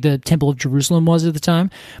how big the Temple of Jerusalem was at the time,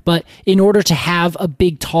 but in order to have a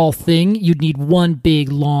big, tall thing, you'd need one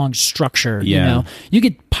big, long structure. Yeah. You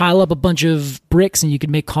could pile up a bunch of bricks and you could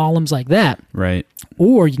make columns like that. Right.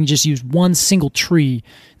 Or you can just use one single tree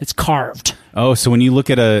that's carved. Oh, so when you look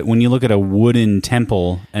at a wooden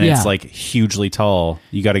temple and it's hugely tall,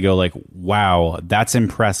 you got to go wow, that's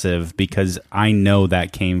impressive because I know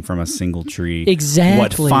that came from a single tree. Exactly.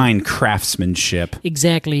 What fine craftsmanship.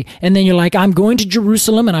 Exactly. And then you're like, I'm going to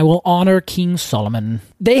Jerusalem and I will honor King Solomon.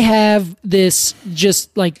 They have this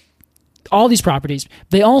all these properties.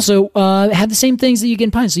 They also have the same things that you get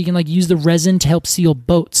in pine. So you can use the resin to help seal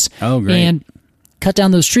boats. Oh, great. And cut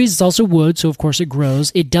down those trees. It's also wood, so of course it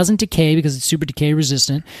grows. It doesn't decay because it's super decay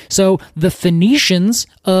resistant. So the Phoenicians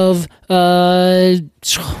of oh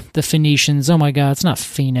my God, it's not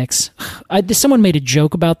Phoenix. Someone made a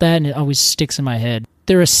joke about that, and it always sticks in my head.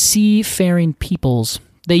 they're a seafaring peoples.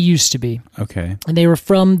 They used to be. Okay. And they were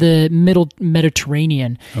from the middle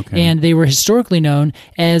Mediterranean. Okay. And they were historically known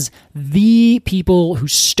as the people who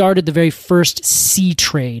started the very first sea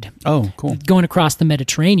trade. Oh, cool. Going across the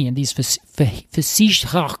Mediterranean. These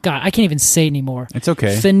oh God, I can't even say it anymore. It's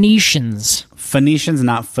okay. Phoenicians. Phoenicians,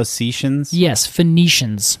 not Facetians? Yes,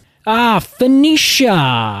 Phoenicians.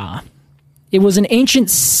 Phoenicia. It was an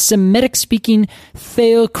ancient Semitic-speaking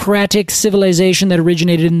theocratic civilization that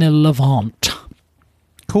originated in the Levant.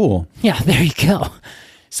 Cool. Yeah, there you go.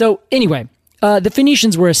 So anyway, the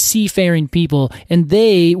Phoenicians were a seafaring people, and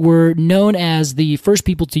they were known as the first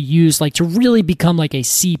people to use, to really become like a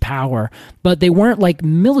sea power. But they weren't like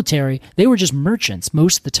military. They were just merchants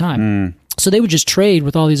most of the time. So they would just trade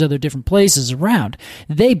with all these other different places around.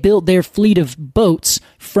 They built their fleet of boats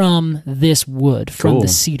from this wood, from the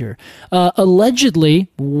cedar. Allegedly,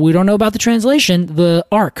 we don't know about the translation, the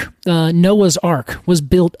ark, Noah's ark, was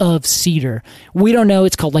built of cedar. We don't know.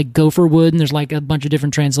 It's called gopher wood, and there's a bunch of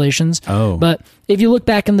different translations. Oh. But if you look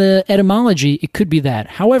back in the etymology, it could be that.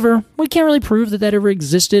 However, we can't really prove that ever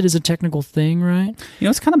existed as a technical thing, right?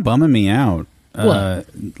 It's kind of bumming me out. What?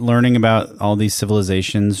 Learning about all these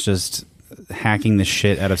civilizations just hacking the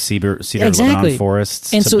shit out of cedar Lebanon forests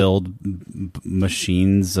to build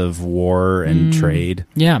machines of war and trade.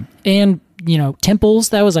 Yeah. And, temples,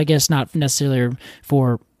 that was, I guess, not necessarily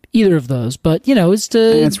for either of those, but,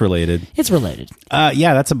 it's related. It's related.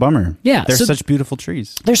 Yeah, that's a bummer. Yeah. They're such beautiful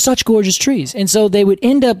trees. They're such gorgeous trees. And so they would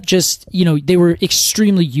end up just, they were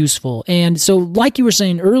extremely useful. And so, like you were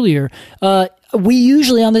saying earlier, we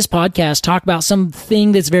usually on this podcast talk about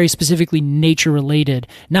something that's very specifically nature related,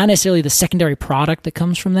 not necessarily the secondary product that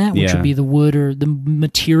comes from that, which would be the wood or the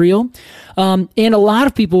material. And a lot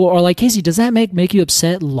of people are like, Casey, does that make you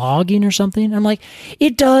upset, logging or something? And I'm like,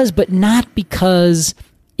 it does, but not because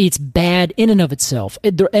it's bad in and of itself.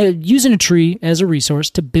 Using a tree as a resource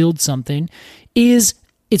to build something it's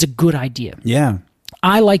a good idea. Yeah.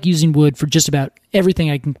 I like using wood for just about everything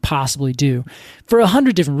I can possibly do for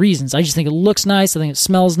 100 different reasons. I just think it looks nice. I think it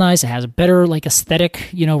smells nice. It has a better aesthetic,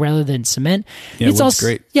 rather than cement. Yeah, it's also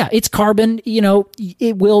great. Yeah, it's carbon.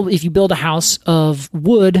 It will, if you build a house of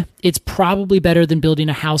wood, it's probably better than building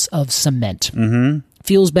a house of cement. Mm-hmm.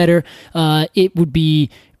 Feels better. It would be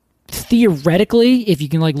theoretically, if you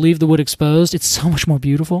can like leave the wood exposed, it's so much more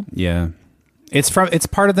beautiful. Yeah. It's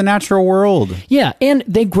part of the natural world. Yeah, and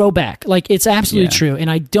they grow back. Like, it's absolutely true. And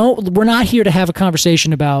we're not here to have a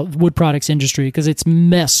conversation about wood products industry because it's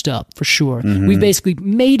messed up for sure. Mm-hmm. We've basically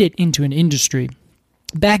made it into an industry.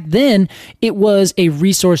 Back then, it was a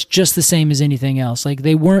resource just the same as anything else. Like,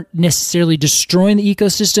 they weren't necessarily destroying the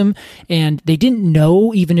ecosystem, and they didn't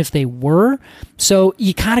know even if they were. So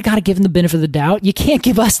you kind of got to give them the benefit of the doubt. You can't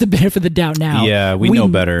give us the benefit of the doubt now. Yeah, we know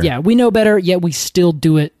better. Yeah, we know better, yet we still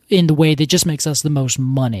do it in the way that just makes us the most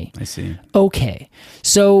money. I see. Okay.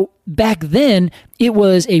 So back then, it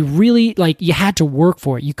was a really, like, you had to work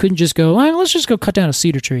for it. You couldn't just go, let's just go cut down a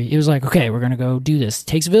cedar tree. It was like, okay, we're going to go do this. It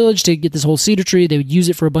takes a village to get this whole cedar tree. They would use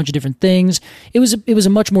it for a bunch of different things. It was a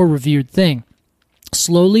much more revered thing.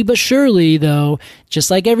 Slowly but surely, though, just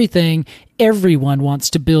like everything, everyone wants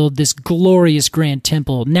to build this glorious grand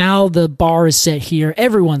temple. Now the bar is set here.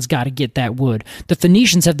 Everyone's got to get that wood. The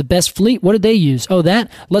Phoenicians have the best fleet. What did they use? Oh,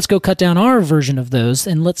 let's go cut down our version of those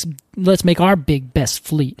and let's make our big best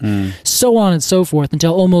fleet. So on and so forth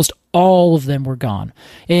until almost all of them were gone.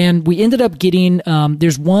 And we ended up getting,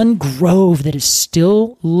 there's one grove that is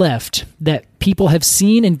still left that people have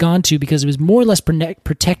seen and gone to because it was more or less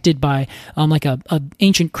protected by like a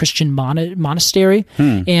ancient Christian monastery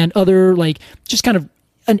and other like just kind of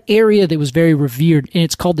an area that was very revered, and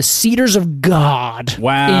it's called the Cedars of God.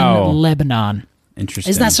 Wow. In Lebanon.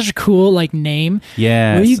 Interesting. Isn't that such a cool like name?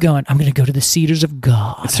 Yeah. Where are you going? I'm going to go to the Cedars of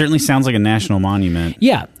God. It certainly sounds like a national monument.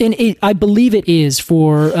 Yeah, and I believe it is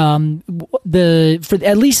for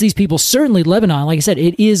at least these people. Certainly Lebanon, like I said,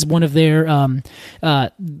 it is one of their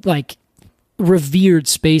like revered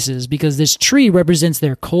spaces because this tree represents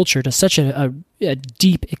their culture to such a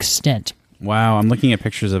deep extent. Wow, I'm looking at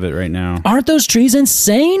pictures of it right now. Aren't those trees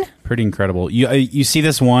insane? Pretty incredible. You see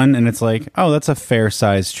this one, and it's like, oh, that's a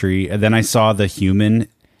fair-sized tree. And then I saw the human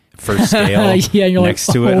for scale yeah, you're next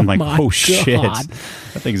like, to it. I'm like, my oh, shit. God.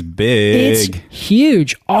 That thing's big. It's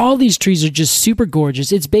huge. All these trees are just super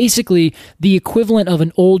gorgeous. It's basically the equivalent of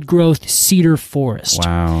an old growth cedar forest.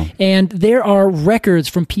 Wow. And there are records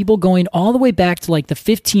from people going all the way back to like the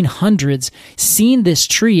 1500s, seeing this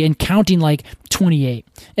tree and counting like 28.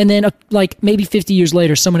 And then like maybe 50 years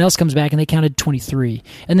later, someone else comes back and they counted 23.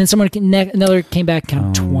 And then another came back and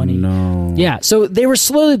counted 20. No. Yeah. So they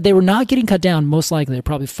were not getting cut down. Most likely they're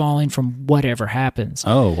probably falling from whatever happens.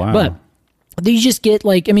 Oh, wow. But you just get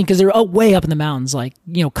like, I mean, because they're way up in the mountains, like,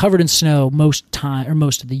 you know, covered in snow most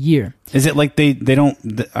of the year. Is it like they don't,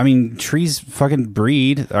 I mean, trees fucking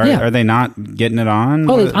breed. Are they not getting it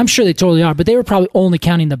on? Oh, I'm sure they totally are, but they were probably only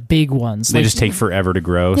counting the big ones. They just take forever to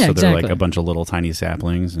grow, Yeah, so they're exactly. like a bunch of little tiny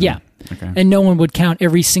saplings. Yeah. Okay. And no one would count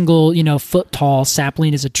every single, you know, foot tall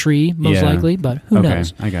sapling as a tree, most likely, but who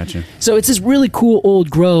knows? I got you. So it's this really cool old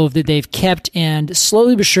grove that they've kept, and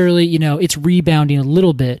slowly but surely, you know, it's rebounding a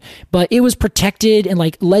little bit. But it was protected, and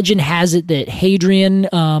like legend has it that Hadrian,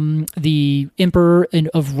 the emperor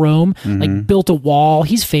of Rome, like built a wall.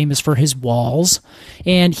 He's famous for his walls,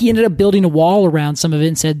 and he ended up building a wall around some of it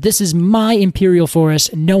and said, "This is my imperial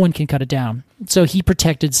forest. No one can cut it down." So he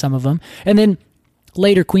protected some of them, and then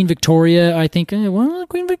later, Queen Victoria, I think,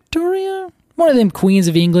 Queen Victoria? One of them queens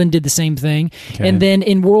of England did the same thing. Okay. And then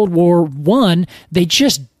in World War I, they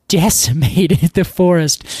just decimated the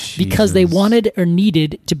forest because they wanted or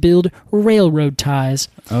needed to build railroad ties.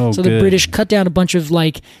 Oh, so the British cut down a bunch of,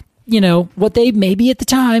 like, you know, what they maybe at the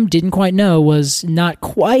time didn't quite know was not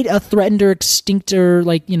quite a threatened or extinct or,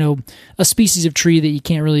 like, you know, a species of tree that you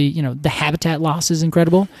can't really, you know, the habitat loss is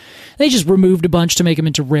incredible. They just removed a bunch to make them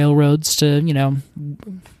into railroads to, you know,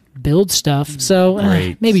 build stuff. So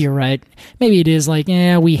maybe you're right. Maybe it is like,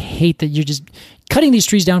 we hate that you're just cutting these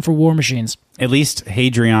trees down for war machines. At least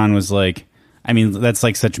Hadrian was like, I mean, that's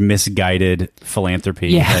like such misguided philanthropy.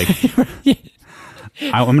 Yeah. Like,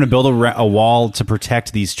 I'm going to build a wall to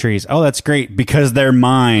protect these trees. Oh, that's great because they're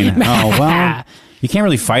mine. Oh, well, you can't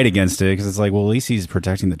really fight against it because it's like, well, at least he's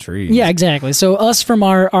protecting the trees. Yeah, exactly. So us from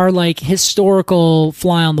our like historical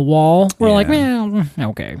fly on the wall, we're like, well,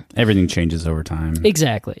 okay. Everything changes over time.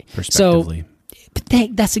 Exactly. Perspectively.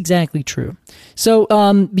 That's exactly true. So,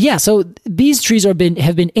 so these trees have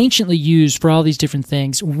been anciently used for all these different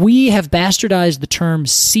things. We have bastardized the term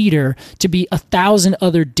cedar to be 1,000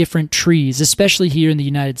 other different trees, especially here in the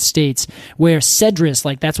United States, where cedrus,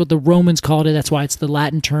 like that's what the Romans called it. That's why it's the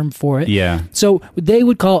Latin term for it. Yeah. So they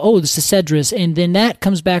would call, this is cedrus, and then that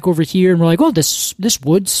comes back over here, and we're like, this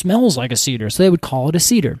wood smells like a cedar. So they would call it a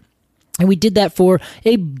cedar. And we did that for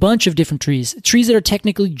a bunch of different trees that are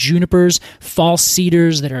technically junipers, false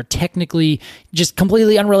cedars that are technically just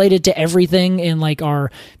completely unrelated to everything, and like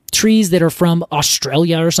are trees that are from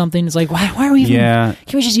Australia or something. It's like, why are we even? Yeah.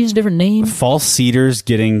 Can we just use a different name? False cedars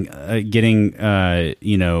getting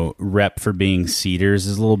rep for being cedars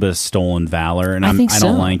is a little bit of stolen valor, and I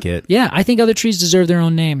don't like it. Yeah, I think other trees deserve their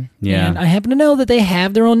own name. Yeah, and I happen to know that they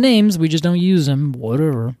have their own names. We just don't use them.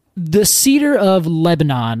 Whatever. The cedar of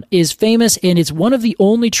Lebanon is famous, and it's one of the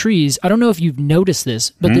only trees. I don't know if you've noticed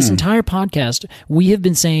this, but this entire podcast, we have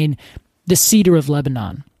been saying the cedar of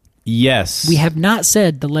Lebanon. Yes. We have not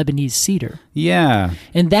said the Lebanese cedar. Yeah.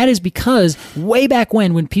 And that is because way back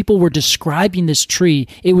when people were describing this tree,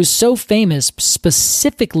 it was so famous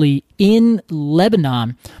specifically in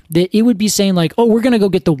Lebanon that it would be saying like, oh, we're going to go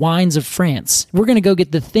get the wines of France. We're going to go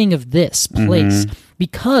get the thing of this place.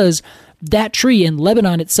 Because that tree in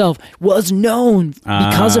Lebanon itself was known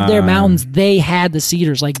because of their mountains. They had the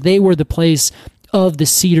cedars. Like they were the place of the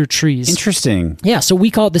cedar trees. Interesting. Yeah, so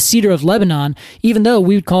we call it the cedar of Lebanon, even though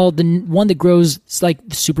we would call the one that grows like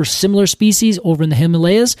super similar species over in the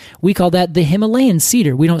Himalayas, we call that the Himalayan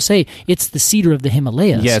cedar. We don't say it's the cedar of the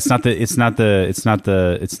Himalayas. Yeah, it's not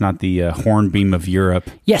the hornbeam of Europe.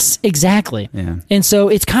 Yes, exactly. Yeah. And so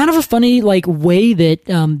it's kind of a funny like way that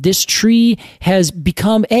this tree has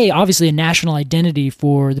become obviously a national identity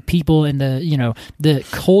for the people and the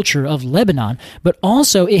culture of Lebanon, but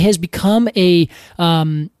also it has become a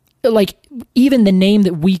like even the name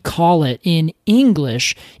that we call it in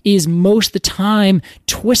English is most of the time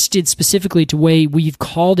twisted specifically to the way we've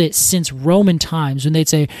called it since Roman times, when they'd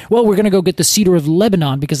say, well, we're going to go get the cedar of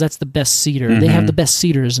Lebanon because that's the best cedar. They have the best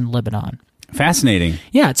cedars in Lebanon. Fascinating.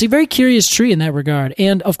 Yeah, it's a very curious tree in that regard.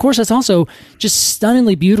 And of course, it's also just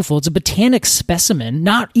stunningly beautiful. It's a botanic specimen,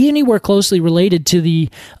 not anywhere closely related to the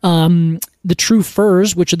true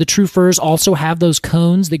firs, which the true firs also have those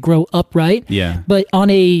cones that grow upright. Yeah. But on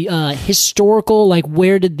a historical, like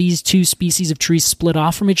where did these two species of trees split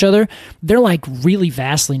off from each other? They're like really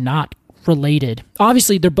vastly not related.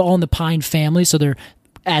 Obviously, they're all in the pine family, so they're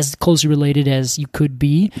as closely related as you could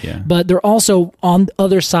be. Yeah. But they're also on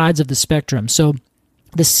other sides of the spectrum. So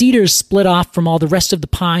the cedars split off from all the rest of the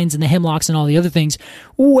pines and the hemlocks and all the other things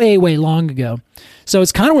way, way long ago. So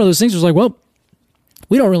it's kind of one of those things where it's like, well,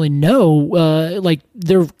 we don't really know. Like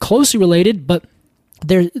they're closely related, but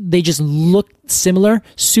they just look similar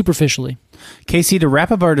superficially. Casey, to wrap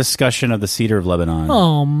up our discussion of the Cedar of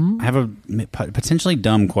Lebanon, I have a potentially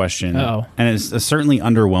dumb question. Uh-oh. And it's a certainly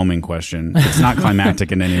underwhelming question. It's not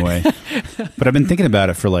climactic in any way. But I've been thinking about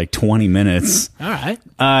it for like 20 minutes. All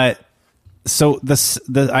right. So as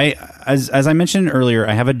I mentioned earlier,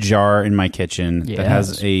 I have a jar in my kitchen that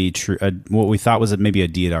has what we thought was maybe a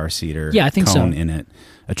deodar cedar I think cone so. in it,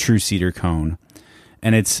 a true cedar cone.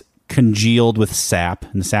 And it's congealed with sap,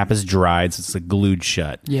 and the sap is dried, so it's like glued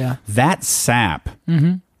shut. Yeah. That sap,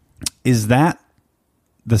 is that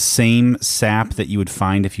the same sap that you would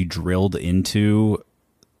find if you drilled into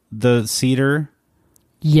the cedar?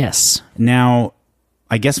 Yes. Now,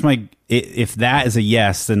 I guess if that is a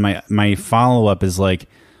yes, then my follow-up is like,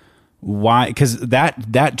 why? Because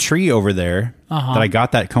that tree over there that I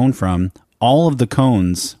got that cone from, all of the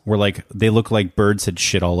cones were like, they look like birds had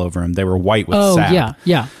shit all over them. They were white with sap. Oh,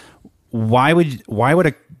 yeah. Why would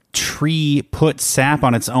a tree put sap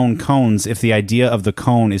on its own cones if the idea of the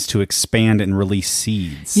cone is to expand and release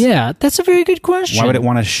seeds? Yeah, that's a very good question. Why would it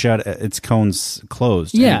want to shut its cones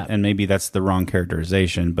closed? Yeah. And maybe that's the wrong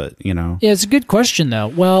characterization, but you know. Yeah, it's a good question, though.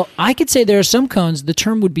 Well, I could say there are some cones, the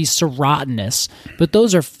term would be serotinous, but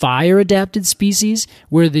those are fire-adapted species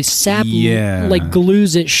where the sap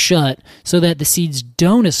glues it shut so that the seeds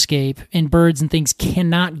don't escape and birds and things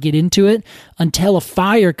cannot get into it until a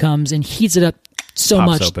fire comes and heats it up so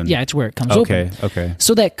Pops much. open. Yeah, it's where it comes open. Okay.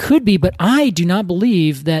 So that could be, but I do not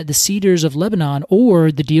believe that the cedars of Lebanon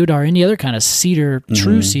or the deodar, any other kind of cedar,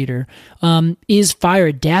 true cedar, is fire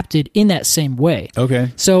adapted in that same way.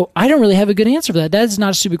 Okay. So I don't really have a good answer for that. That is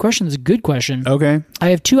not a stupid question. It's a good question. Okay. I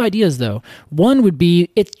have two ideas, though. One would be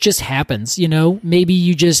it just happens, maybe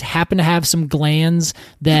you just happen to have some glands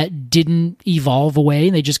that didn't evolve away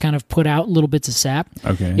and they just kind of put out little bits of sap.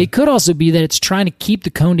 Okay. It could also be that it's trying to keep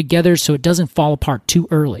the cone together so it doesn't fall apart too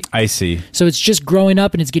early. I see. So it's just growing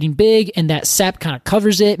up and it's getting big and that sap kind of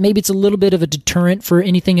covers it. Maybe it's a little bit of a deterrent for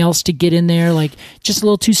anything else to get in there, like just a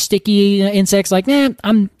little too sticky insects. Like, I don't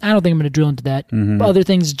think I'm going to drill into that. Other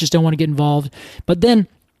things just don't want to get involved. But then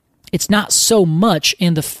it's not so much,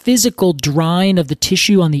 and the physical drying of the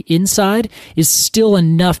tissue on the inside is still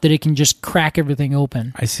enough that it can just crack everything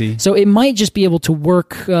open. I see. So it might just be able to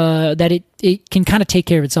work that it can kind of take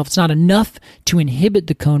care of itself. It's not enough to inhibit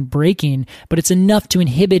the cone breaking, but it's enough to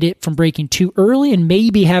inhibit it from breaking too early and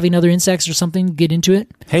maybe having other insects or something get into it.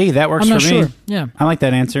 Hey, that works I'm not for me. sure. Yeah. I like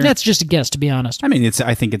that answer. That's just a guess, to be honest. I mean,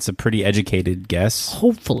 I think it's a pretty educated guess.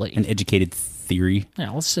 Hopefully. An educated theory.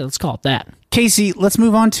 Yeah, let's call it that. Casey, let's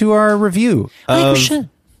move on to our review I think of we should.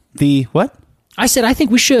 the what? I said I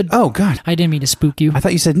think we should. Oh, God. I didn't mean to spook you. I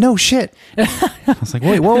thought you said no shit. I was like,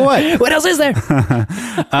 wait, what? What else is there?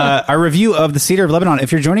 Our review of the Cedar of Lebanon.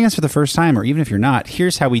 If you're joining us for the first time, or even if you're not,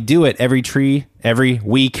 here's how we do it. Every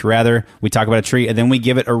week, we talk about a tree, and then we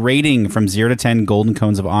give it a rating from 0 to 10 golden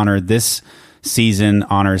cones of honor. This season,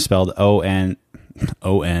 honor is spelled O-N.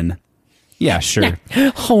 Yeah, sure.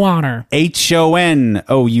 Honor.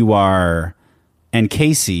 H-O-N-O-U-R. And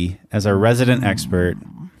Casey, as our resident expert,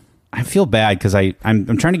 I feel bad because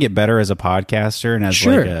I'm trying to get better as a podcaster and as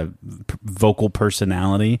like a vocal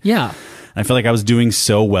personality. Yeah. I feel like I was doing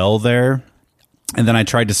so well there. And then I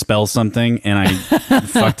tried to spell something and I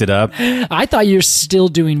fucked it up. I thought you were still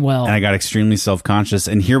doing well. And I got extremely self-conscious.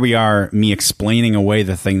 And here we are, me explaining away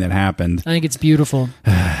the thing that happened. I think it's beautiful.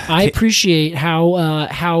 I appreciate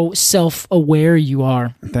how self-aware you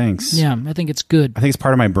are. Thanks. Yeah, I think it's good. I think it's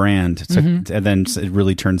part of my brand. And then it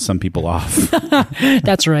really turns some people off.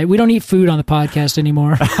 That's right. We don't eat food on the podcast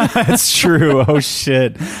anymore. That's true. Oh,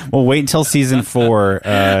 shit. Well, wait until season 4.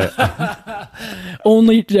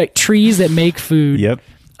 Only like, trees that make food. Yep.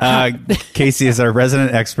 Casey is our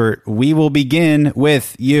resident expert. We will begin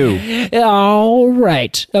with you. All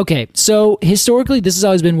right. Okay. So historically, this has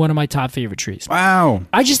always been one of my top favorite trees. Wow.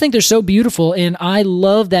 I just think they're so beautiful, and I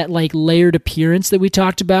love that like layered appearance that we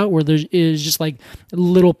talked about, where there is just like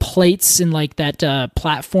little plates and like that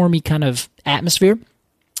platformy kind of atmosphere.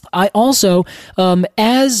 I also,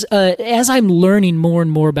 as I'm learning more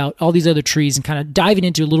and more about all these other trees and kind of diving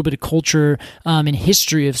into a little bit of culture and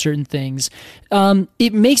history of certain things,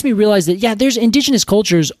 it makes me realize that, yeah, there's indigenous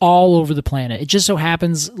cultures all over the planet. It just so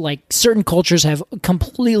happens like certain cultures have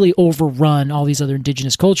completely overrun all these other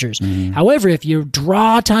indigenous cultures. However, if you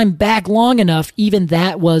draw time back long enough, even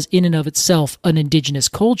that was in and of itself an indigenous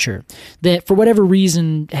culture that for whatever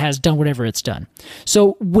reason has done whatever it's done.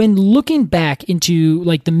 So when looking back into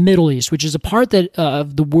like the Middle East, which is a part that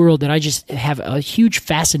of the world that I just have a huge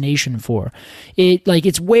fascination for,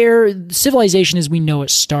 it's where civilization as we know it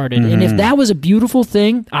started. And if that was a beautiful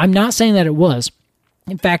thing, I'm not saying that it was.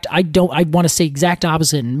 In fact, I want to say exact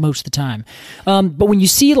opposite most of the time. But when you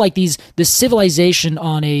see like this civilization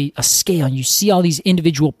on a scale, and you see all these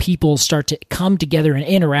individual people start to come together and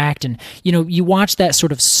interact, and you watch that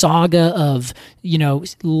sort of saga of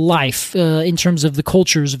life in terms of the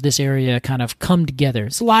cultures of this area kind of come together.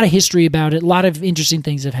 There's a lot of history about it. A lot of interesting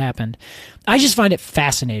things have happened. I just find it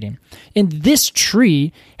fascinating. And this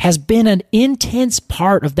tree has been an intense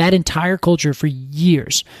part of that entire culture for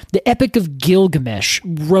years. The Epic of Gilgamesh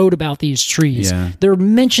wrote about these trees. Yeah. They're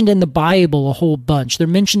mentioned in the Bible a whole bunch. They're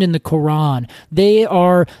mentioned in the Quran. They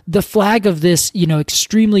are the flag of this,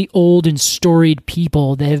 extremely old and storied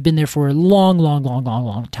people that have been there for a long, long, long, long,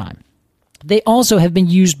 long time. They also have been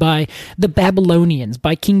used by the Babylonians,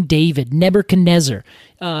 by King David, Nebuchadnezzar,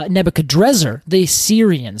 the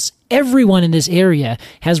Assyrians. Everyone in this area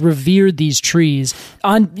has revered these trees.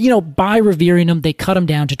 By revering them, they cut them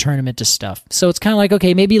down to turn them into stuff. So it's kind of like,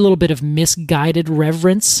 okay, maybe a little bit of misguided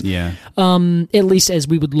reverence. Yeah. At least as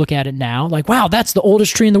we would look at it now, like, wow, that's the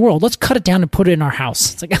oldest tree in the world. Let's cut it down and put it in our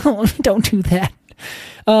house. It's like, oh, don't do that.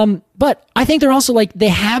 But I think they're also like, they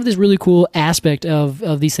have this really cool aspect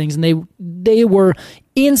of these things, and they were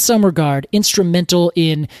in some regard instrumental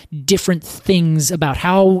in different things about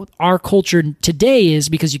how our culture today is,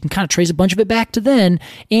 because you can kind of trace a bunch of it back to then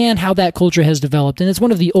and how that culture has developed. And it's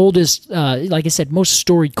one of the oldest, like I said, most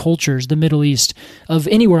storied cultures, the Middle East, of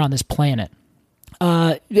anywhere on this planet,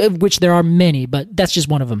 which there are many, but that's just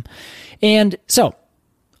one of them. And so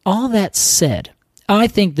all that said, I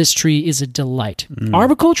think this tree is a delight.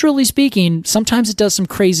 Arboriculturally speaking, sometimes it does some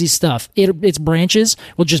crazy stuff. Its branches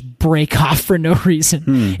will just break off for no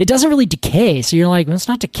reason. It doesn't really decay, so you're like, well, it's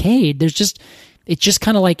not decayed. It's just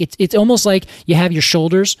kind of like it's almost like you have your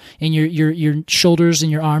shoulders, and your shoulders and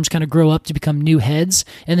your arms kind of grow up to become new heads,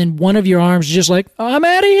 and then one of your arms is just like, oh, I'm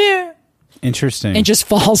out of here. Interesting. And just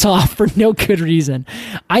falls off for no good reason.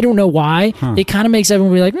 I don't know why. It kind of makes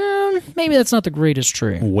everyone be like, maybe that's not the greatest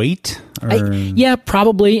tree. Weight? Yeah,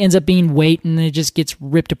 probably ends up being weight, and it just gets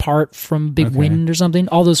ripped apart from big wind or something.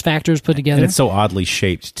 All those factors put together. And it's so oddly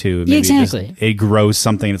shaped, too. Maybe exactly. It grows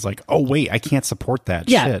something, and it's like, oh, wait, I can't support that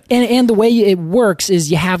shit. And the way it works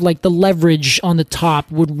is you have, like, the leverage on the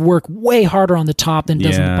top would work way harder on the top than it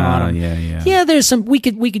does on the bottom. Yeah, there's some... We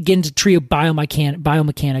could get into tree of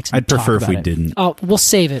biomechanics. I'd prefer if we didn't. Oh, we'll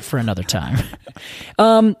save it for another time.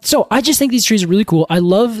 So I just think these trees are really cool. I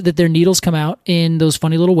love that their needles come out in those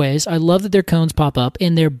funny little ways. I love that their cones pop up,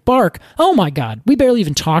 and their bark. Oh my God, we barely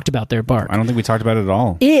even talked about their bark. I don't think we talked about it at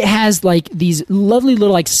all. It has like these lovely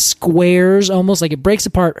little like squares, almost like it breaks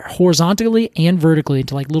apart horizontally and vertically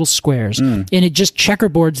into like little squares, and it just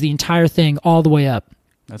checkerboards the entire thing all the way up.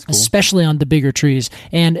 That's cool. Especially on the bigger trees.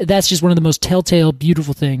 And that's just one of the most telltale,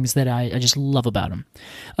 beautiful things that I just love about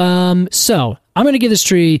them. So I'm going to give this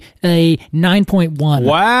tree a 9.1.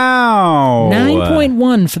 Wow.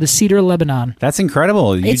 9.1 for the Cedar of Lebanon. That's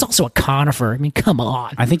incredible. It's also a conifer. I mean, come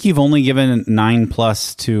on. I think you've only given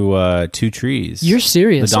 9+ to 2 trees. You're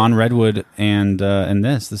serious. The Dawn Redwood and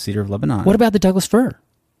the Cedar of Lebanon. What about the Douglas Fir?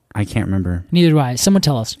 I can't remember. Neither do I. Someone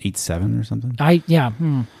tell us. 8.7 or something? Great.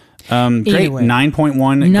 Anyway, 9.1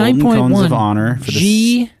 Golden Cones of Honor for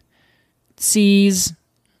the C's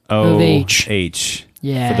of H.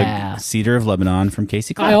 Yeah. For the Cedar of Lebanon from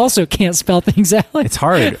Casey Clark. I also can't spell things out. It's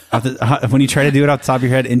hard when you try to do it off the top of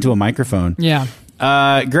your head into a microphone. Yeah.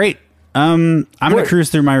 Great. I'm going to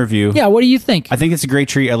cruise through my review. Yeah, what do you think? I think it's a great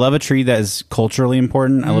tree. I love a tree that is culturally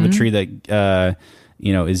important. I love a tree that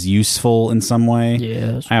is useful in some way.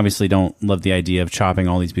 Yes. I obviously don't love the idea of chopping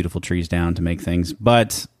all these beautiful trees down to make things,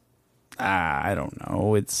 but I don't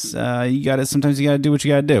know. It's sometimes you got to do what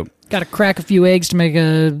you got to do. Got to crack a few eggs to make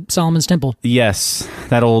a Solomon's Temple. Yes,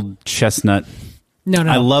 that old chestnut. No.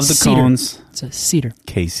 I love the cedar. cones. It's a cedar.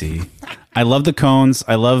 Casey. I love the cones.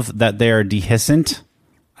 I love that they are dehiscent.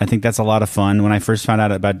 I think that's a lot of fun. When I first found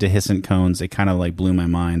out about dehiscent cones, it kind of like blew my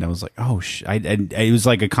mind. I was like, oh, it was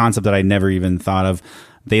like a concept that I never even thought of.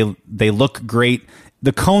 They look great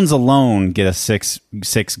the cones alone get a six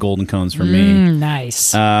golden cones from me.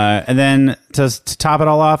 Nice. And then to top it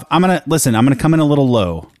all off, I'm gonna come in a little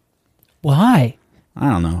low. Why? I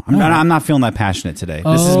don't know. I'm not feeling that passionate today.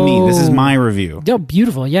 This is me. This is my review. Oh,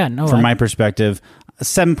 beautiful. Yeah. No. From my perspective,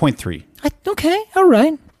 7.3. Okay. All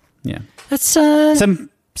right. Yeah. That's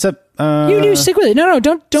you do stick with it. No,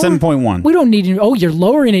 don't. 7.1. We don't need to. Oh, you're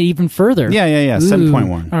lowering it even further. Yeah.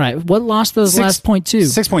 7.1. All right. What lost those last 0.2?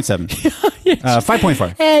 6.7.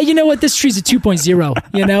 5.5. You know what? This tree's a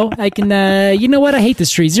 2.0. You know, I can. You know what? I hate this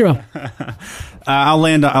tree. 0. I'll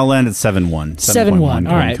land at 7.1. 7.1.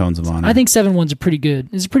 All right. Cones of honor. I think 7.1's pretty good.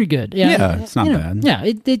 It's pretty good. Yeah. It's not bad. Yeah.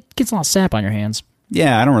 It gets a lot of sap on your hands.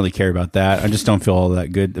 Yeah, I don't really care about that. I just don't feel all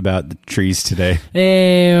that good about the trees today.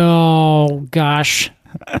 Oh, gosh.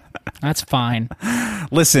 That's fine.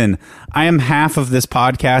 Listen, I am half of this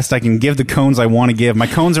podcast. I can give the cones I want to give. My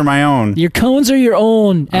cones are my own. Your cones are your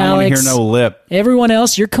own, Alex. I don't want to hear no lip. Everyone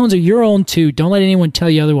else, your cones are your own too. Don't let anyone tell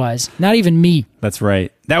you otherwise. Not even me. That's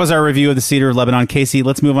right. That was our review of the Cedar of Lebanon. Casey,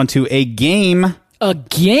 let's move on to a game. A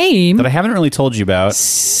game? That I haven't really told you about.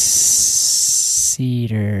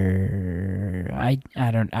 Cedar.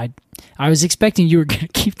 I was expecting you were going to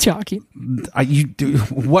keep talking.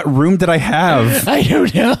 What room did I have? I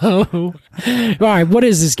don't know. All right, what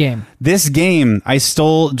is this game? This game I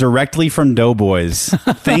stole directly from Doughboys.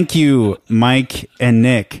 Thank you, Mike and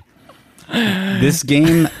Nick. This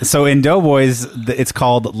game, so in Doughboys, it's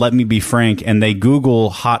called Let Me Be Frank, and they Google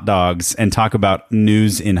hot dogs and talk about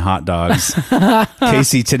news in hot dogs.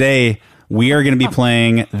 Casey, today we are going to be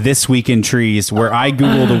playing This Week in Trees, where I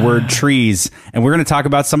Google the word trees, and we're going to talk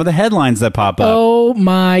about some of the headlines that pop up. Oh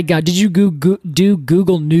my God. Did you do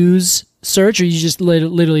Google News search, or you just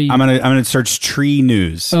literally... I'm gonna search tree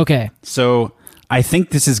news. Okay. So I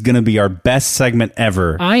think this is going to be our best segment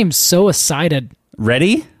ever. I am so excited.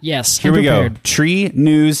 Ready? Yes. Here we go. Tree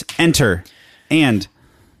news, enter. And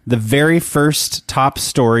the very first top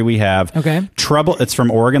story we have. Okay. It's from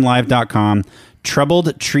OregonLive.com.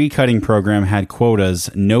 Troubled tree cutting program had quotas,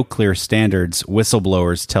 no clear standards,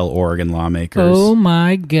 whistleblowers tell Oregon lawmakers. Oh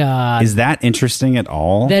my God. Is that interesting at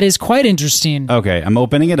all? That is quite interesting. Okay, I'm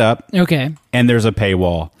opening it up. Okay. And there's a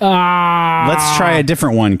paywall. Let's try a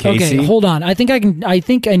different one, Casey. Okay, hold on. I think I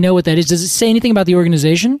know what that is. Does it say anything about the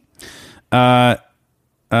organization? No.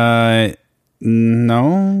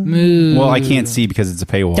 Ooh. Well, I can't see because it's a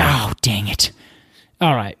paywall. Oh, dang it.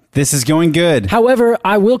 All right. This is going good. However,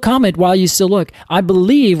 I will comment while you still look. I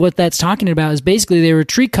believe what that's talking about is basically they were a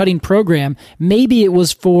tree cutting program. Maybe it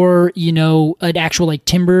was for, an actual like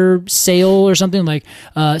timber sale or something like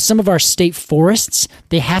some of our state forests.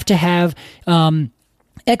 They have to have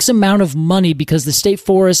X amount of money because the state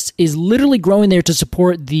forest is literally growing there to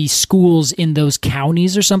support the schools in those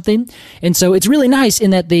counties or something. And so it's really nice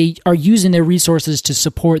in that they are using their resources to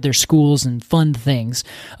support their schools and fund things.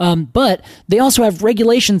 But they also have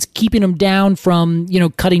regulations keeping them down from,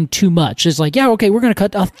 cutting too much. It's like, yeah, okay, we're going to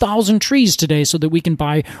cut 1,000 trees today so that we can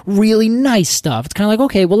buy really nice stuff. It's kind of like,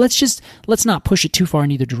 okay, well, let's not push it too far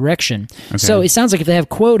in either direction. Okay. So it sounds like if they have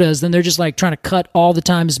quotas, then they're just like trying to cut all the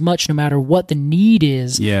time as much no matter what the need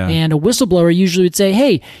is. Yeah. And a whistleblower usually would say,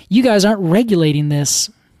 hey, you guys aren't regulating this.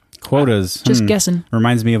 Quotas. Just guessing.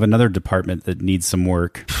 Reminds me of another department that needs some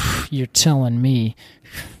work. You're telling me.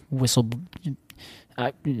 What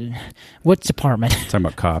department? Talking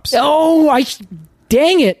about cops. Oh,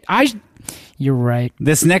 dang it. You're right.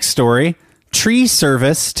 This next story, tree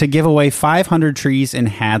service to give away 500 trees in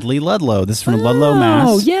Hadley, Ludlow. This is from Ludlow, Mass.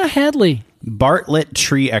 Oh, yeah, Hadley. Bartlett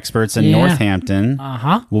tree experts in Northampton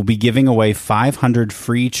will be giving away 500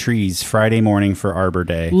 free trees Friday morning for Arbor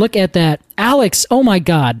Day. Look at that. Alex, oh my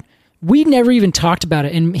God. We never even talked about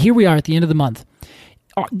it, and here we are at the end of the month.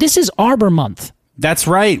 This is Arbor Month. That's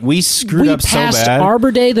right. We screwed up so bad. We passed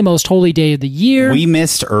Arbor Day, the most holy day of the year. We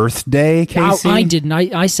missed Earth Day, Casey. I didn't.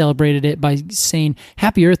 I celebrated it by saying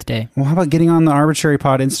Happy Earth Day. Well, how about getting on the Arbitrary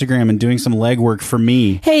Pod Instagram and doing some legwork for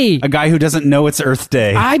me? Hey. A guy who doesn't know it's Earth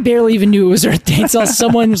Day. I barely even knew it was Earth Day until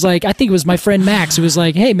someone was like, I think it was my friend Max, who was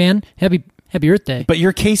like, hey, man, happy Earth Day. But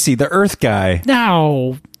you're Casey, the Earth guy.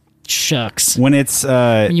 No. Shucks. When it's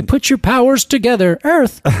when you put your powers together,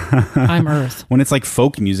 Earth. I'm Earth. When it's like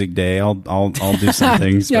folk music day, I'll do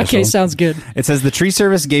something special. Okay, sounds good. It says the tree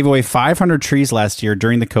service gave away 500 trees last year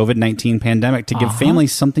during the COVID-19 pandemic to give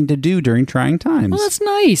families something to do during trying times. Well, that's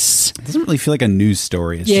nice. It doesn't really feel like a news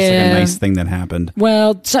story. It's just like a nice thing that happened.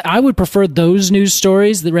 Well, I would prefer those news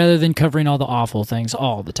stories rather than covering all the awful things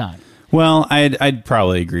all the time. Well, I'd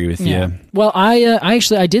probably agree with you. Well,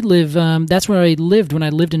 I did live. That's where I lived when I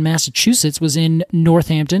lived in Massachusetts. Was in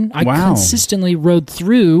Northampton. I consistently rode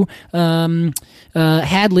through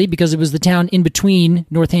Hadley because it was the town in between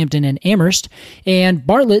Northampton and Amherst. And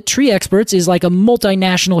Bartlett Tree Experts is like a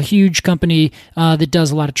multinational, huge company that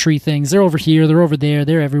does a lot of tree things. They're over here. They're over there.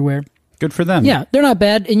 They're everywhere. Good for them. Yeah, they're not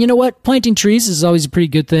bad. And you know what? Planting trees is always a pretty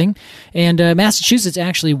good thing. And Massachusetts,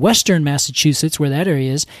 actually, western Massachusetts, where that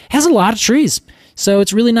area is, has a lot of trees. So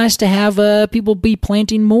it's really nice to have people be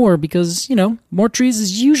planting more because, more trees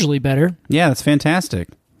is usually better. Yeah, that's fantastic.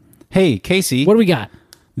 Hey, Casey. What do we got?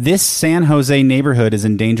 This San Jose neighborhood is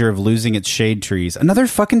in danger of losing its shade trees. Another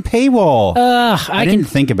fucking paywall. I didn't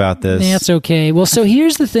think about this. That's okay. Well, so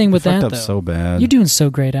here's the thing with that, though. Fucked up so bad. You're doing so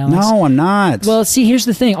great, Alex. No, I'm not. Well, see, here's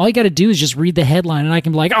the thing. All you got to do is just read the headline, and I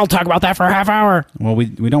can be like, I'll talk about that for a half hour. Well, we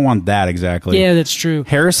don't want that exactly. Yeah, that's true.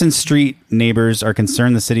 Harrison Street neighbors are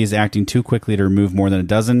concerned the city is acting too quickly to remove more than a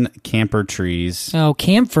dozen camphor trees. Oh,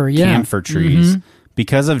 camphor, yeah. Camphor trees.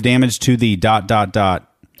 Because of damage to the ...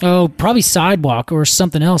 Oh, probably sidewalk or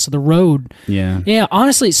something else, or the road. Yeah. Yeah,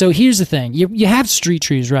 honestly, so here's the thing. You have street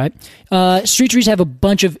trees, right? Street trees have a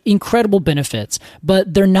bunch of incredible benefits,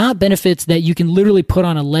 but they're not benefits that you can literally put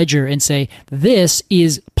on a ledger and say, this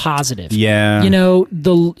is positive. Yeah.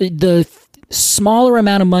 The smaller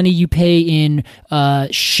amount of money you pay in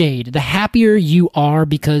shade, the happier you are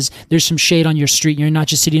because there's some shade on your street and you're not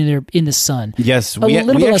just sitting there in the sun. Yes, we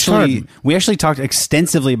actually talked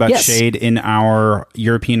extensively about shade in our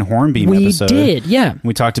European Hornbeam episode. We did, yeah.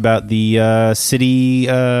 We talked about the city...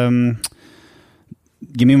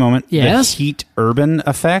 give me a moment. Yes. The heat urban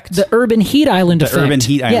effect. The urban heat island effect. The urban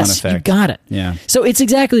heat island effect. Yes, you got it. Yeah. So it's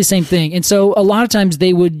exactly the same thing. And so a lot of times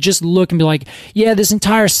they would just look and be like, yeah, this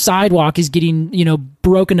entire sidewalk is getting,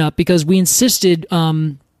 broken up because we insisted,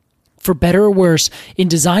 for better or worse, in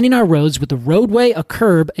designing our roads with a roadway, a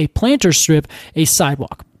curb, a planter strip, a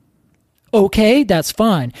sidewalk. Okay, that's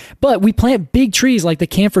fine. But we plant big trees like the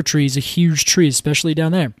camphor tree is a huge tree, especially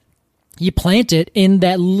down there. You plant it in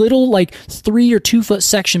that little 3 or 2 foot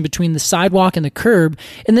section between the sidewalk and the curb,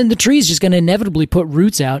 and then the tree is just going to inevitably put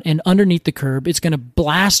roots out, and underneath the curb, it's going to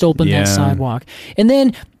blast open that sidewalk. And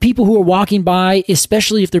then people who are walking by,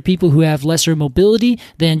 especially if they're people who have lesser mobility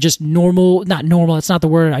than just not normal, that's not the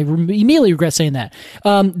word, I immediately regret saying that,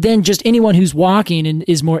 then just anyone who's walking and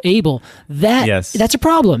is more able, that's a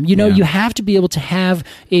problem. You have to be able to have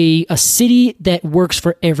a city that works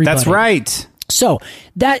for everybody. That's right. So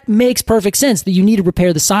that makes perfect sense that you need to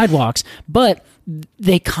repair the sidewalks, but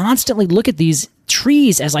they constantly look at these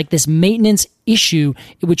trees as this maintenance issue,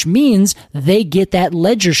 which means they get that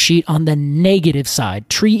ledger sheet on the negative side.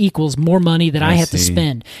 Tree equals more money that I have to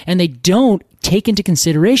spend. And they don't take into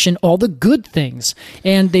consideration all the good things.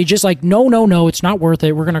 And they just no, it's not worth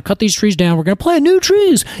it. We're going to cut these trees down. We're going to plant new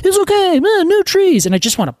trees. It's okay. New trees. And I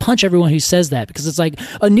just want to punch everyone who says that because it's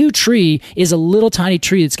a new tree is a little tiny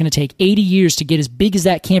tree that's going to take 80 years to get as big as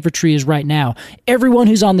that camphor tree is right now. Everyone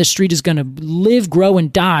who's on this street is going to live, grow,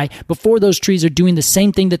 and die before those trees are doing the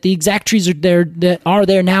same thing that the exact trees that are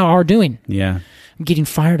there now are doing. Yeah. I'm getting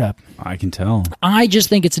fired up. I can tell. I just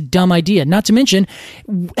think it's a dumb idea. Not to mention,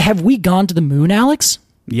 have we gone to the moon, Alex?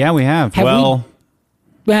 Yeah, we have.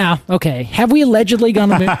 Okay. Have we allegedly gone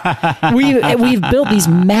to the moon? We've built these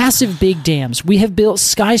massive big dams. We have built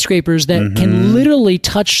skyscrapers that can literally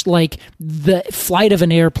touch the flight of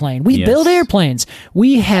an airplane. We build airplanes.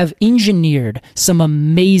 We have engineered some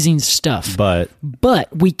amazing stuff. But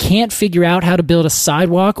we can't figure out how to build a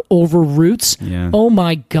sidewalk over roots. Yeah. Oh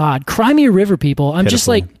my God. Cry me a river, people. I'm just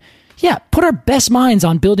put our best minds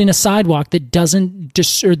on building a sidewalk that doesn't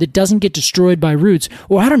get destroyed by roots.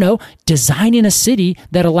 Or I don't know, designing a city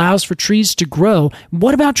that allows for trees to grow.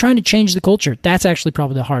 What about trying to change the culture? That's actually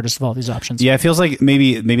probably the hardest of all these options. Yeah, it feels like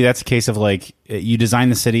maybe that's a case of you design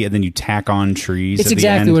the city and then you tack on trees. It's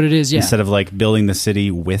exactly what it is, yeah. Instead of building the city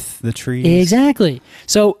with the trees. Exactly.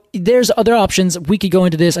 So there's other options. We could go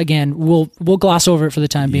into this again. We'll gloss over it for the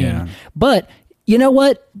time being. Yeah. But you know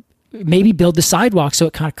what? Maybe build the sidewalk so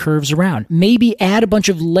it kind of curves around. Maybe add a bunch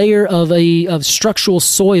of layer of structural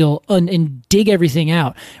soil and dig everything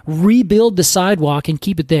out. Rebuild the sidewalk and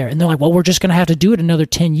keep it there. And they're like, well, we're just going to have to do it another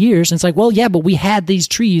 10 years. And it's like, well, yeah, but we had these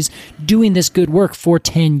trees doing this good work for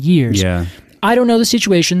 10 years. Yeah. I don't know the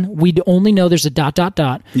situation. We only know there's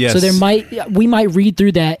a ... Yes. So we might read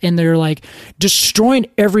through that and they're destroying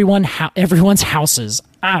everyone's houses.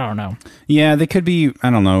 I don't know. Yeah, they could be, I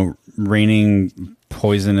don't know, raining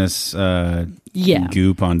poisonous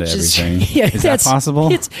goop onto everything. Yeah, is that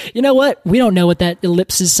possible? You know what? We don't know what that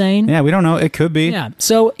ellipse is saying. Yeah, we don't know. It could be. Yeah.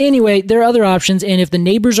 So anyway, there are other options, and if the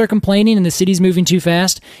neighbors are complaining and the city's moving too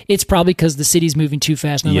fast, it's probably because the city's moving too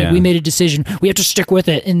fast. And they're like, we made a decision. We have to stick with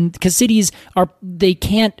it. And because cities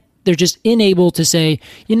they're just unable to say,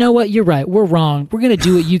 you know what, you're right, we're wrong. We're going to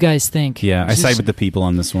do what you guys think. Yeah, I side with the people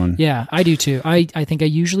on this one. Yeah, I do too. I think I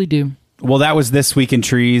usually do. Well, that was This Week in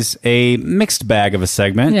Trees, a mixed bag of a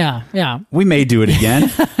segment. Yeah. We may do it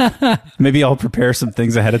again. Maybe I'll prepare some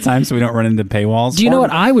things ahead of time so we don't run into paywalls. Do you know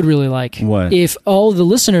what I would really like? What? If all the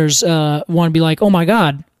listeners want to be like, oh my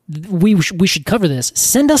God, we should cover this.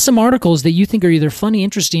 Send us some articles that you think are either funny,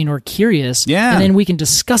 interesting, or curious. Yeah. And then we can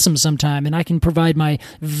discuss them sometime, and I can provide my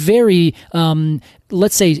very,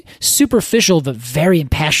 let's say, superficial but very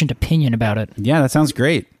impassioned opinion about it. Yeah, that sounds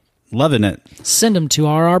great. Loving it. Send them to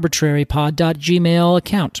our arbitrarypod.gmail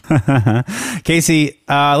account. Casey,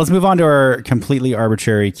 let's move on to our completely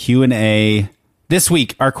arbitrary Q&A. This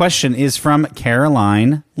week, our question is from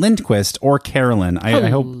Caroline Lindquist, or Carolyn. I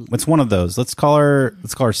hope it's one of those. Let's call her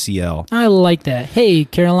CL. I like that. Hey,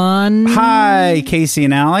 Caroline. Hi, Casey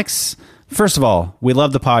and Alex. First of all, we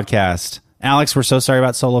love the podcast. Alex, we're so sorry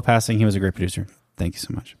about solo passing. He was a great producer. Thank you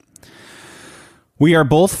so much. We are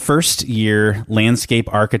both first-year landscape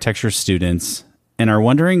architecture students and are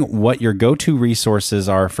wondering what your go-to resources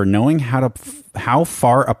are for knowing how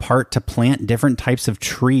far apart to plant different types of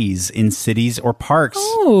trees in cities or parks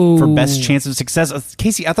for best chance of success.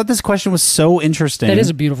 Casey, I thought this question was so interesting. That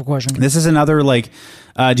is a beautiful question. This is another, do you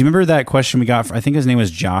remember that question we got? I think his name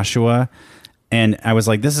was Joshua. And I was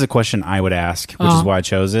like, this is a question I would ask, which is why I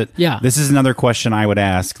chose it. Yeah. This is another question I would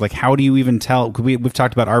ask. Like, how do you even tell? We've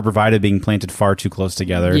talked about arborvitae being planted far too close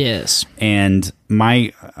together. Yes. And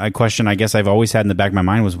my question I guess I've always had in the back of my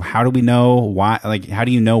mind was, how do we know why? Like, how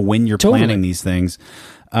do you know when you're planting these things?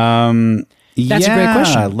 That's a great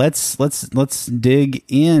question. Let's dig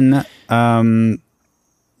in.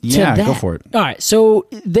 Yeah, go for it. All right. So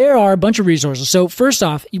there are a bunch of resources. So first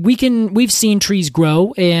off, we've seen trees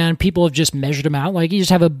grow and people have just measured them out. Like you just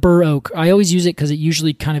have a bur oak. I always use it because it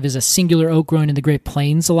usually kind of is a singular oak growing in the Great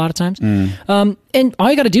Plains a lot of times. And all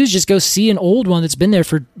you got to do is just go see an old one that's been there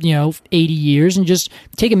for 80 years and just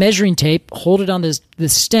take a measuring tape, hold it on this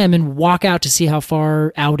stem, and walk out to see how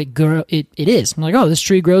far out it is. I'm like, oh, this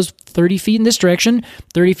tree grows 30 feet in this direction,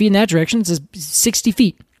 30 feet in that direction. It's 60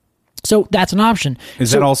 feet. So that's an option. Does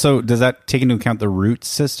that take into account the root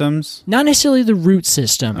systems? Not necessarily the root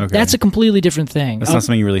system. Okay. That's a completely different thing. That's not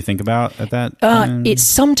something you really think about at that? It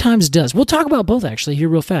sometimes does. We'll talk about both actually here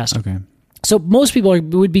real fast. Okay. So most people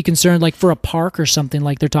would be concerned, like for a park or something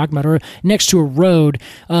like they're talking about, or next to a road,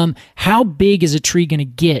 how big is a tree going to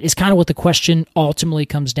get is kind of what the question ultimately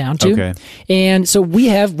comes down to. Okay. And so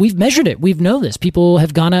we've measured it. We know this. People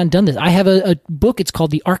have gone out and done this. I have a book. It's called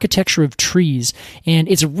The Architecture of Trees, and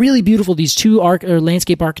it's really beautiful. These two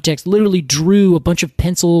landscape architects literally drew a bunch of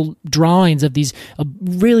pencil drawings of these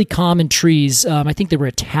really common trees. I think they were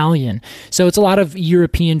Italian. So it's a lot of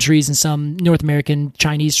European trees and some North American,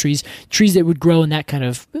 Chinese trees that would grow in that kind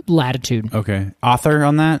of latitude. Okay. Author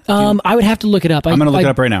on that? I would have to look it up. I'm going to look it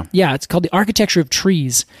up right now. Yeah, it's called The Architecture of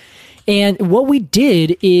Trees. And what they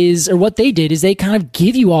did is they kind of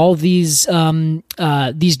give you all of these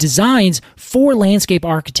designs for landscape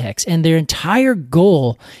architects, and their entire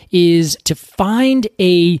goal is to find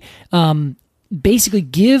basically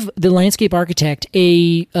give the landscape architect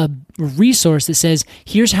a resource that says,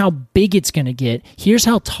 here's how big it's going to get, here's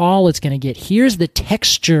how tall it's going to get, here's the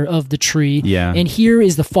texture of the tree, and here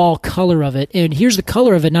is the fall color of it, and here's the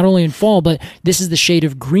color of it not only in fall, but this is the shade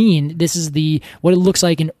of green, this is what it looks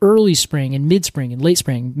like in early spring and mid-spring and late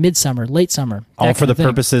spring, midsummer, late summer. All for the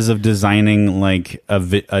purposes of designing like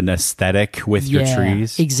an aesthetic with your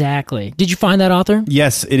trees. Exactly. Did you find that author?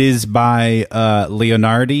 Yes, it is by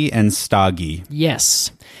Leonardi and Staggi.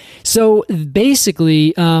 Yes. So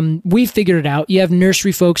basically, we figured it out. You have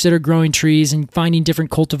nursery folks that are growing trees and finding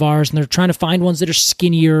different cultivars, and they're trying to find ones that are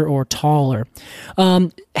skinnier or taller.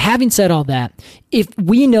 Having said all that, if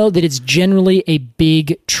we know that it's generally a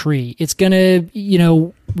big tree, it's going to,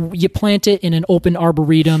 you plant it in an open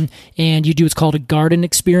arboretum, and you do what's called a garden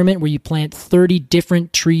experiment, where you plant 30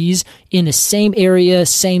 different trees in the same area,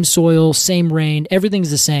 same soil, same rain.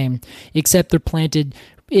 Everything's the same, except they're planted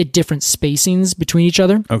at different spacings between each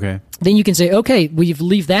other. Okay. Then you can say, okay, we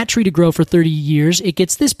leave that tree to grow for 30 years, it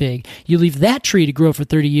gets this big. You leave that tree to grow for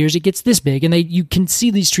 30 years, it gets this big. And you can see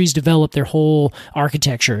these trees develop their whole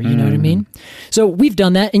architecture, you know what I mean? So we've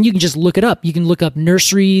done that, and you can just look it up. You can look up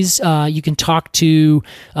nurseries, you can talk to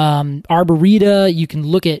arboreta, you can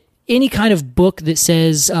look at any kind of book that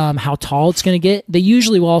says how tall it's going to get, they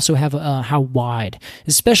usually will also have how wide,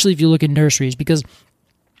 especially if you look at nurseries, because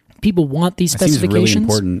people want these specifications. Seems really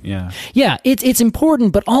important, yeah. Yeah, it's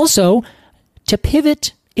important, but also to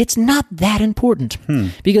pivot, it's not that important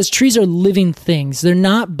because trees are living things. They're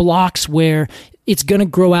not blocks where it's going to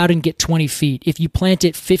grow out and get 20 feet. If you plant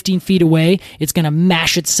it 15 feet away, it's going to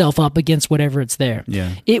mash itself up against whatever it's there.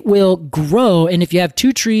 Yeah. It will grow, and if you have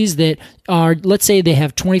two trees that are, let's say they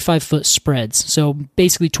have 25-foot spreads, so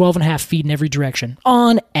basically 12 and a half feet in every direction,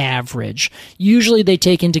 on average. Usually they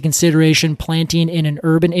take into consideration planting in an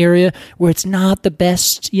urban area where it's not the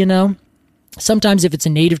best, Sometimes if it's a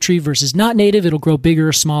native tree versus not native, it'll grow bigger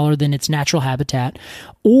or smaller than its natural habitat.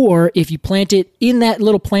 Or if you plant it in that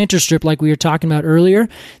little planter strip like we were talking about earlier,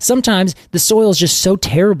 sometimes the soil is just so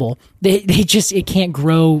terrible. It can't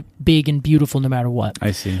grow big and beautiful no matter what.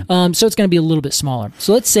 I see. So it's going to be a little bit smaller.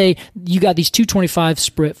 So let's say you got these two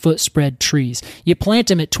 25-foot spread trees. You plant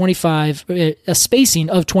them at a spacing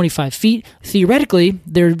of 25 feet. Theoretically,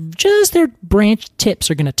 their branch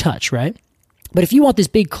tips are going to touch, right? But if you want this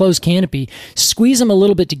big closed canopy, squeeze them a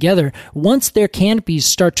little bit together. Once their canopies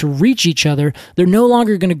start to reach each other, they're no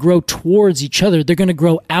longer going to grow towards each other. They're going to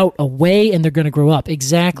grow out away, and they're going to grow up.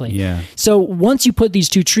 Exactly. Yeah. So once you put these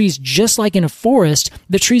two trees, just like in a forest,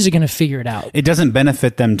 the trees are going to figure it out. It doesn't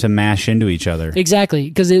benefit them to mash into each other. Exactly,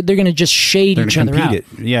 because they're going to just shade each other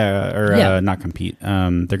out. Not compete.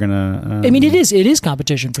 They're going to... I mean, it is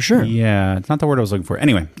competition for sure. Yeah, it's not the word I was looking for.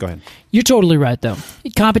 Anyway, go ahead. You're totally right, though.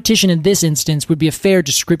 Competition in this instance would be a fair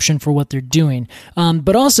description for what they're doing.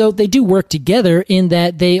 But also, they do work together in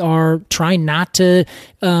that they are trying not to...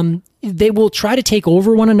 they will try to take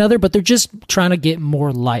over one another, but they're just trying to get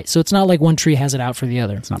more light. So it's not like one tree has it out for the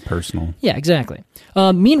other. It's not personal. Yeah, exactly.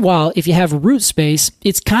 Meanwhile, if you have root space,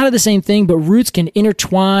 it's kind of the same thing, but roots can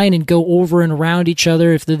intertwine and go over and around each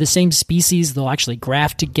other. If they're the same species, they'll actually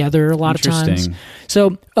graft together a lot of times.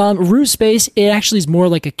 So root space, it actually is more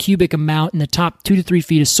like a cubic amount in the top 2 to 3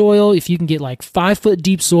 feet of soil. If you can get like 5-foot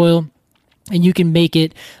deep soil, and you can make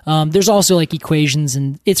it, there's also like equations,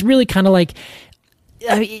 and it's really kind of like...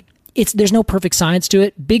 there's no perfect science to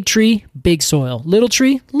it. Big tree, big soil. Little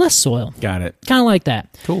tree, less soil. Got it. Kind of like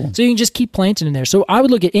that. Cool. So you can just keep planting in there. So I would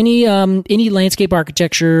look at any landscape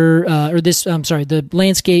architecture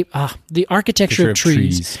the architecture of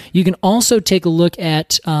trees. You can also take a look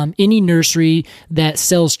at any nursery that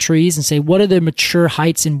sells trees and say, what are the mature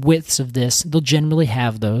heights and widths of this? They'll generally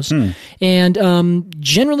have those. And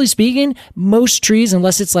generally speaking, most trees,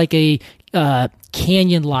 unless it's like a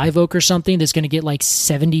canyon live oak or something that's going to get like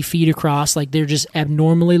 70 feet across, like they're just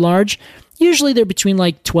abnormally large. Usually they're between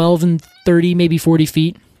like 12 and 30, maybe 40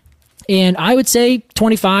 feet. And I would say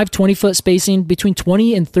 20-foot spacing, between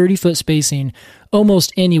 20 and 30-foot spacing,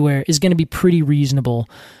 almost anywhere is going to be pretty reasonable.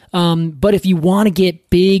 But if you want to get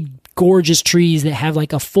big, gorgeous trees that have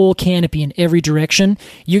like a full canopy in every direction,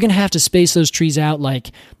 you're going to have to space those trees out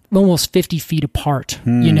like almost 50 feet apart,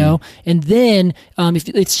 And then if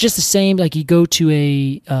it's just the same, like you go to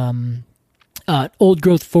a old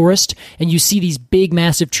growth forest and you see these big,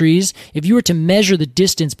 massive trees, if you were to measure the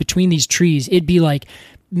distance between these trees, it'd be like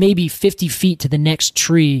maybe 50 feet to the next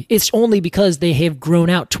tree. It's only because they have grown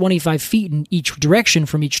out 25 feet in each direction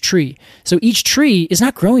from each tree. So each tree is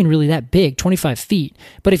not growing really that big, 25 feet.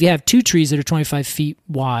 But if you have two trees that are 25 feet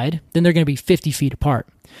wide, then they're going to be 50 feet apart.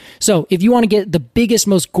 So if you want to get the biggest,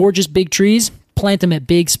 most gorgeous big trees, plant them at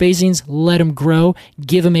big spacings, let them grow,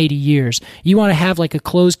 give them 80 years. You want to have like a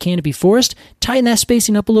closed canopy forest, tighten that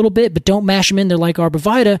spacing up a little bit, but don't mash them in there like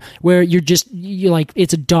arborvitae, where you're like,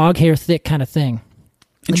 it's a dog hair thick kind of thing.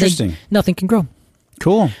 Interesting. Nothing can grow.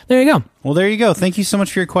 Cool. There you go. Well, there you go. Thank you so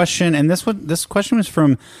much for your question. And this question was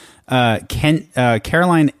from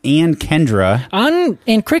Caroline and Kendra.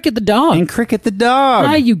 And Cricket the dog. And Cricket the dog.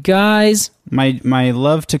 Hi, you guys. My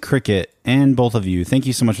love to Cricket and both of you. Thank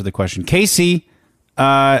you so much for the question. Casey,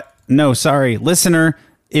 listener,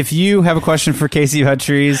 if you have a question for Casey about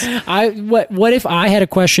trees. What if I had a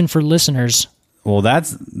question for listeners? Well,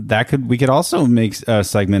 we could also make a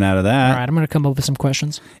segment out of that. All right, I'm going to come up with some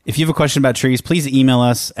questions. If you have a question about trees, please email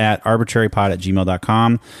us at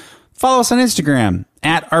arbitrarypod@gmail.com. Follow us on Instagram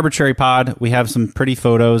at arbitrarypod. We have some pretty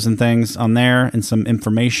photos and things on there and some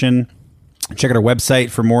information. Check out our website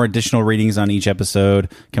for more additional readings on each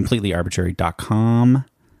episode, completelyarbitrary.com.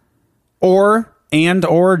 Or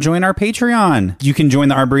join our Patreon. You can join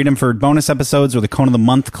the Arboretum for bonus episodes or the Cone of the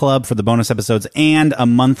Month Club for the bonus episodes and a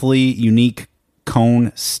monthly unique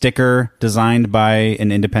cone sticker designed by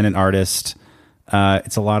an independent artist.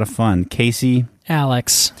 It's a lot of fun. Casey.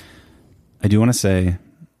 Alex. I do want to say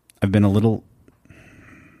I've been a little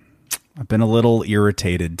I've been a little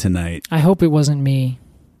irritated tonight. I hope it wasn't me.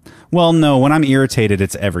 Well, no, when I'm irritated,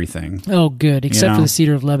 it's everything. Oh, good. Except for the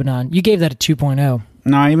Cedar of Lebanon. You gave that a 2.0.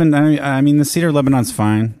 No, I mean, the Cedar of Lebanon's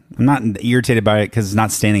fine. I'm not irritated by it because it's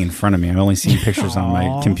not standing in front of me. I've only seen pictures on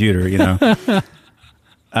my computer, you know.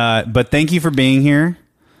 But thank you for being here.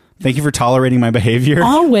 Thank you for tolerating my behavior.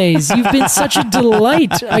 Always. You've been such a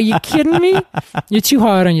delight. Are you kidding me? You're too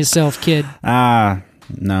hard on yourself, kid.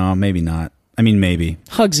 No, maybe not. I mean, maybe.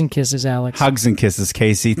 Hugs and kisses, Alex. Hugs and kisses,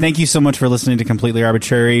 Casey. Thank you so much for listening to Completely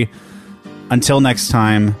Arbitrary. Until next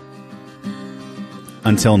time.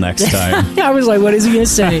 Until next time. I was like, what is he going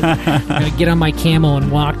to say? I'm going to get on my camel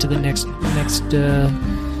and walk to the next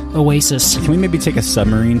oasis. Can we maybe take a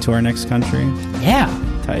submarine to our next country? Yeah.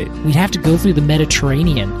 Tight. We'd have to go through the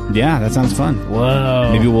Mediterranean. Yeah, that sounds fun.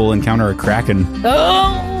 Whoa. Maybe we'll encounter a kraken.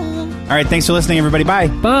 Oh! All right, thanks for listening, everybody. Bye.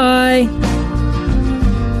 Bye.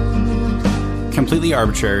 Completely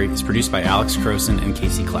Arbitrary is produced by Alex Croson and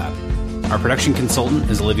Casey Clapp. Our production consultant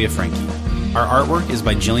is Olivia Frankie. Our artwork is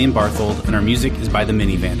by Jillian Barthold, and our music is by the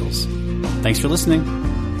Mini Vandals. Thanks for listening.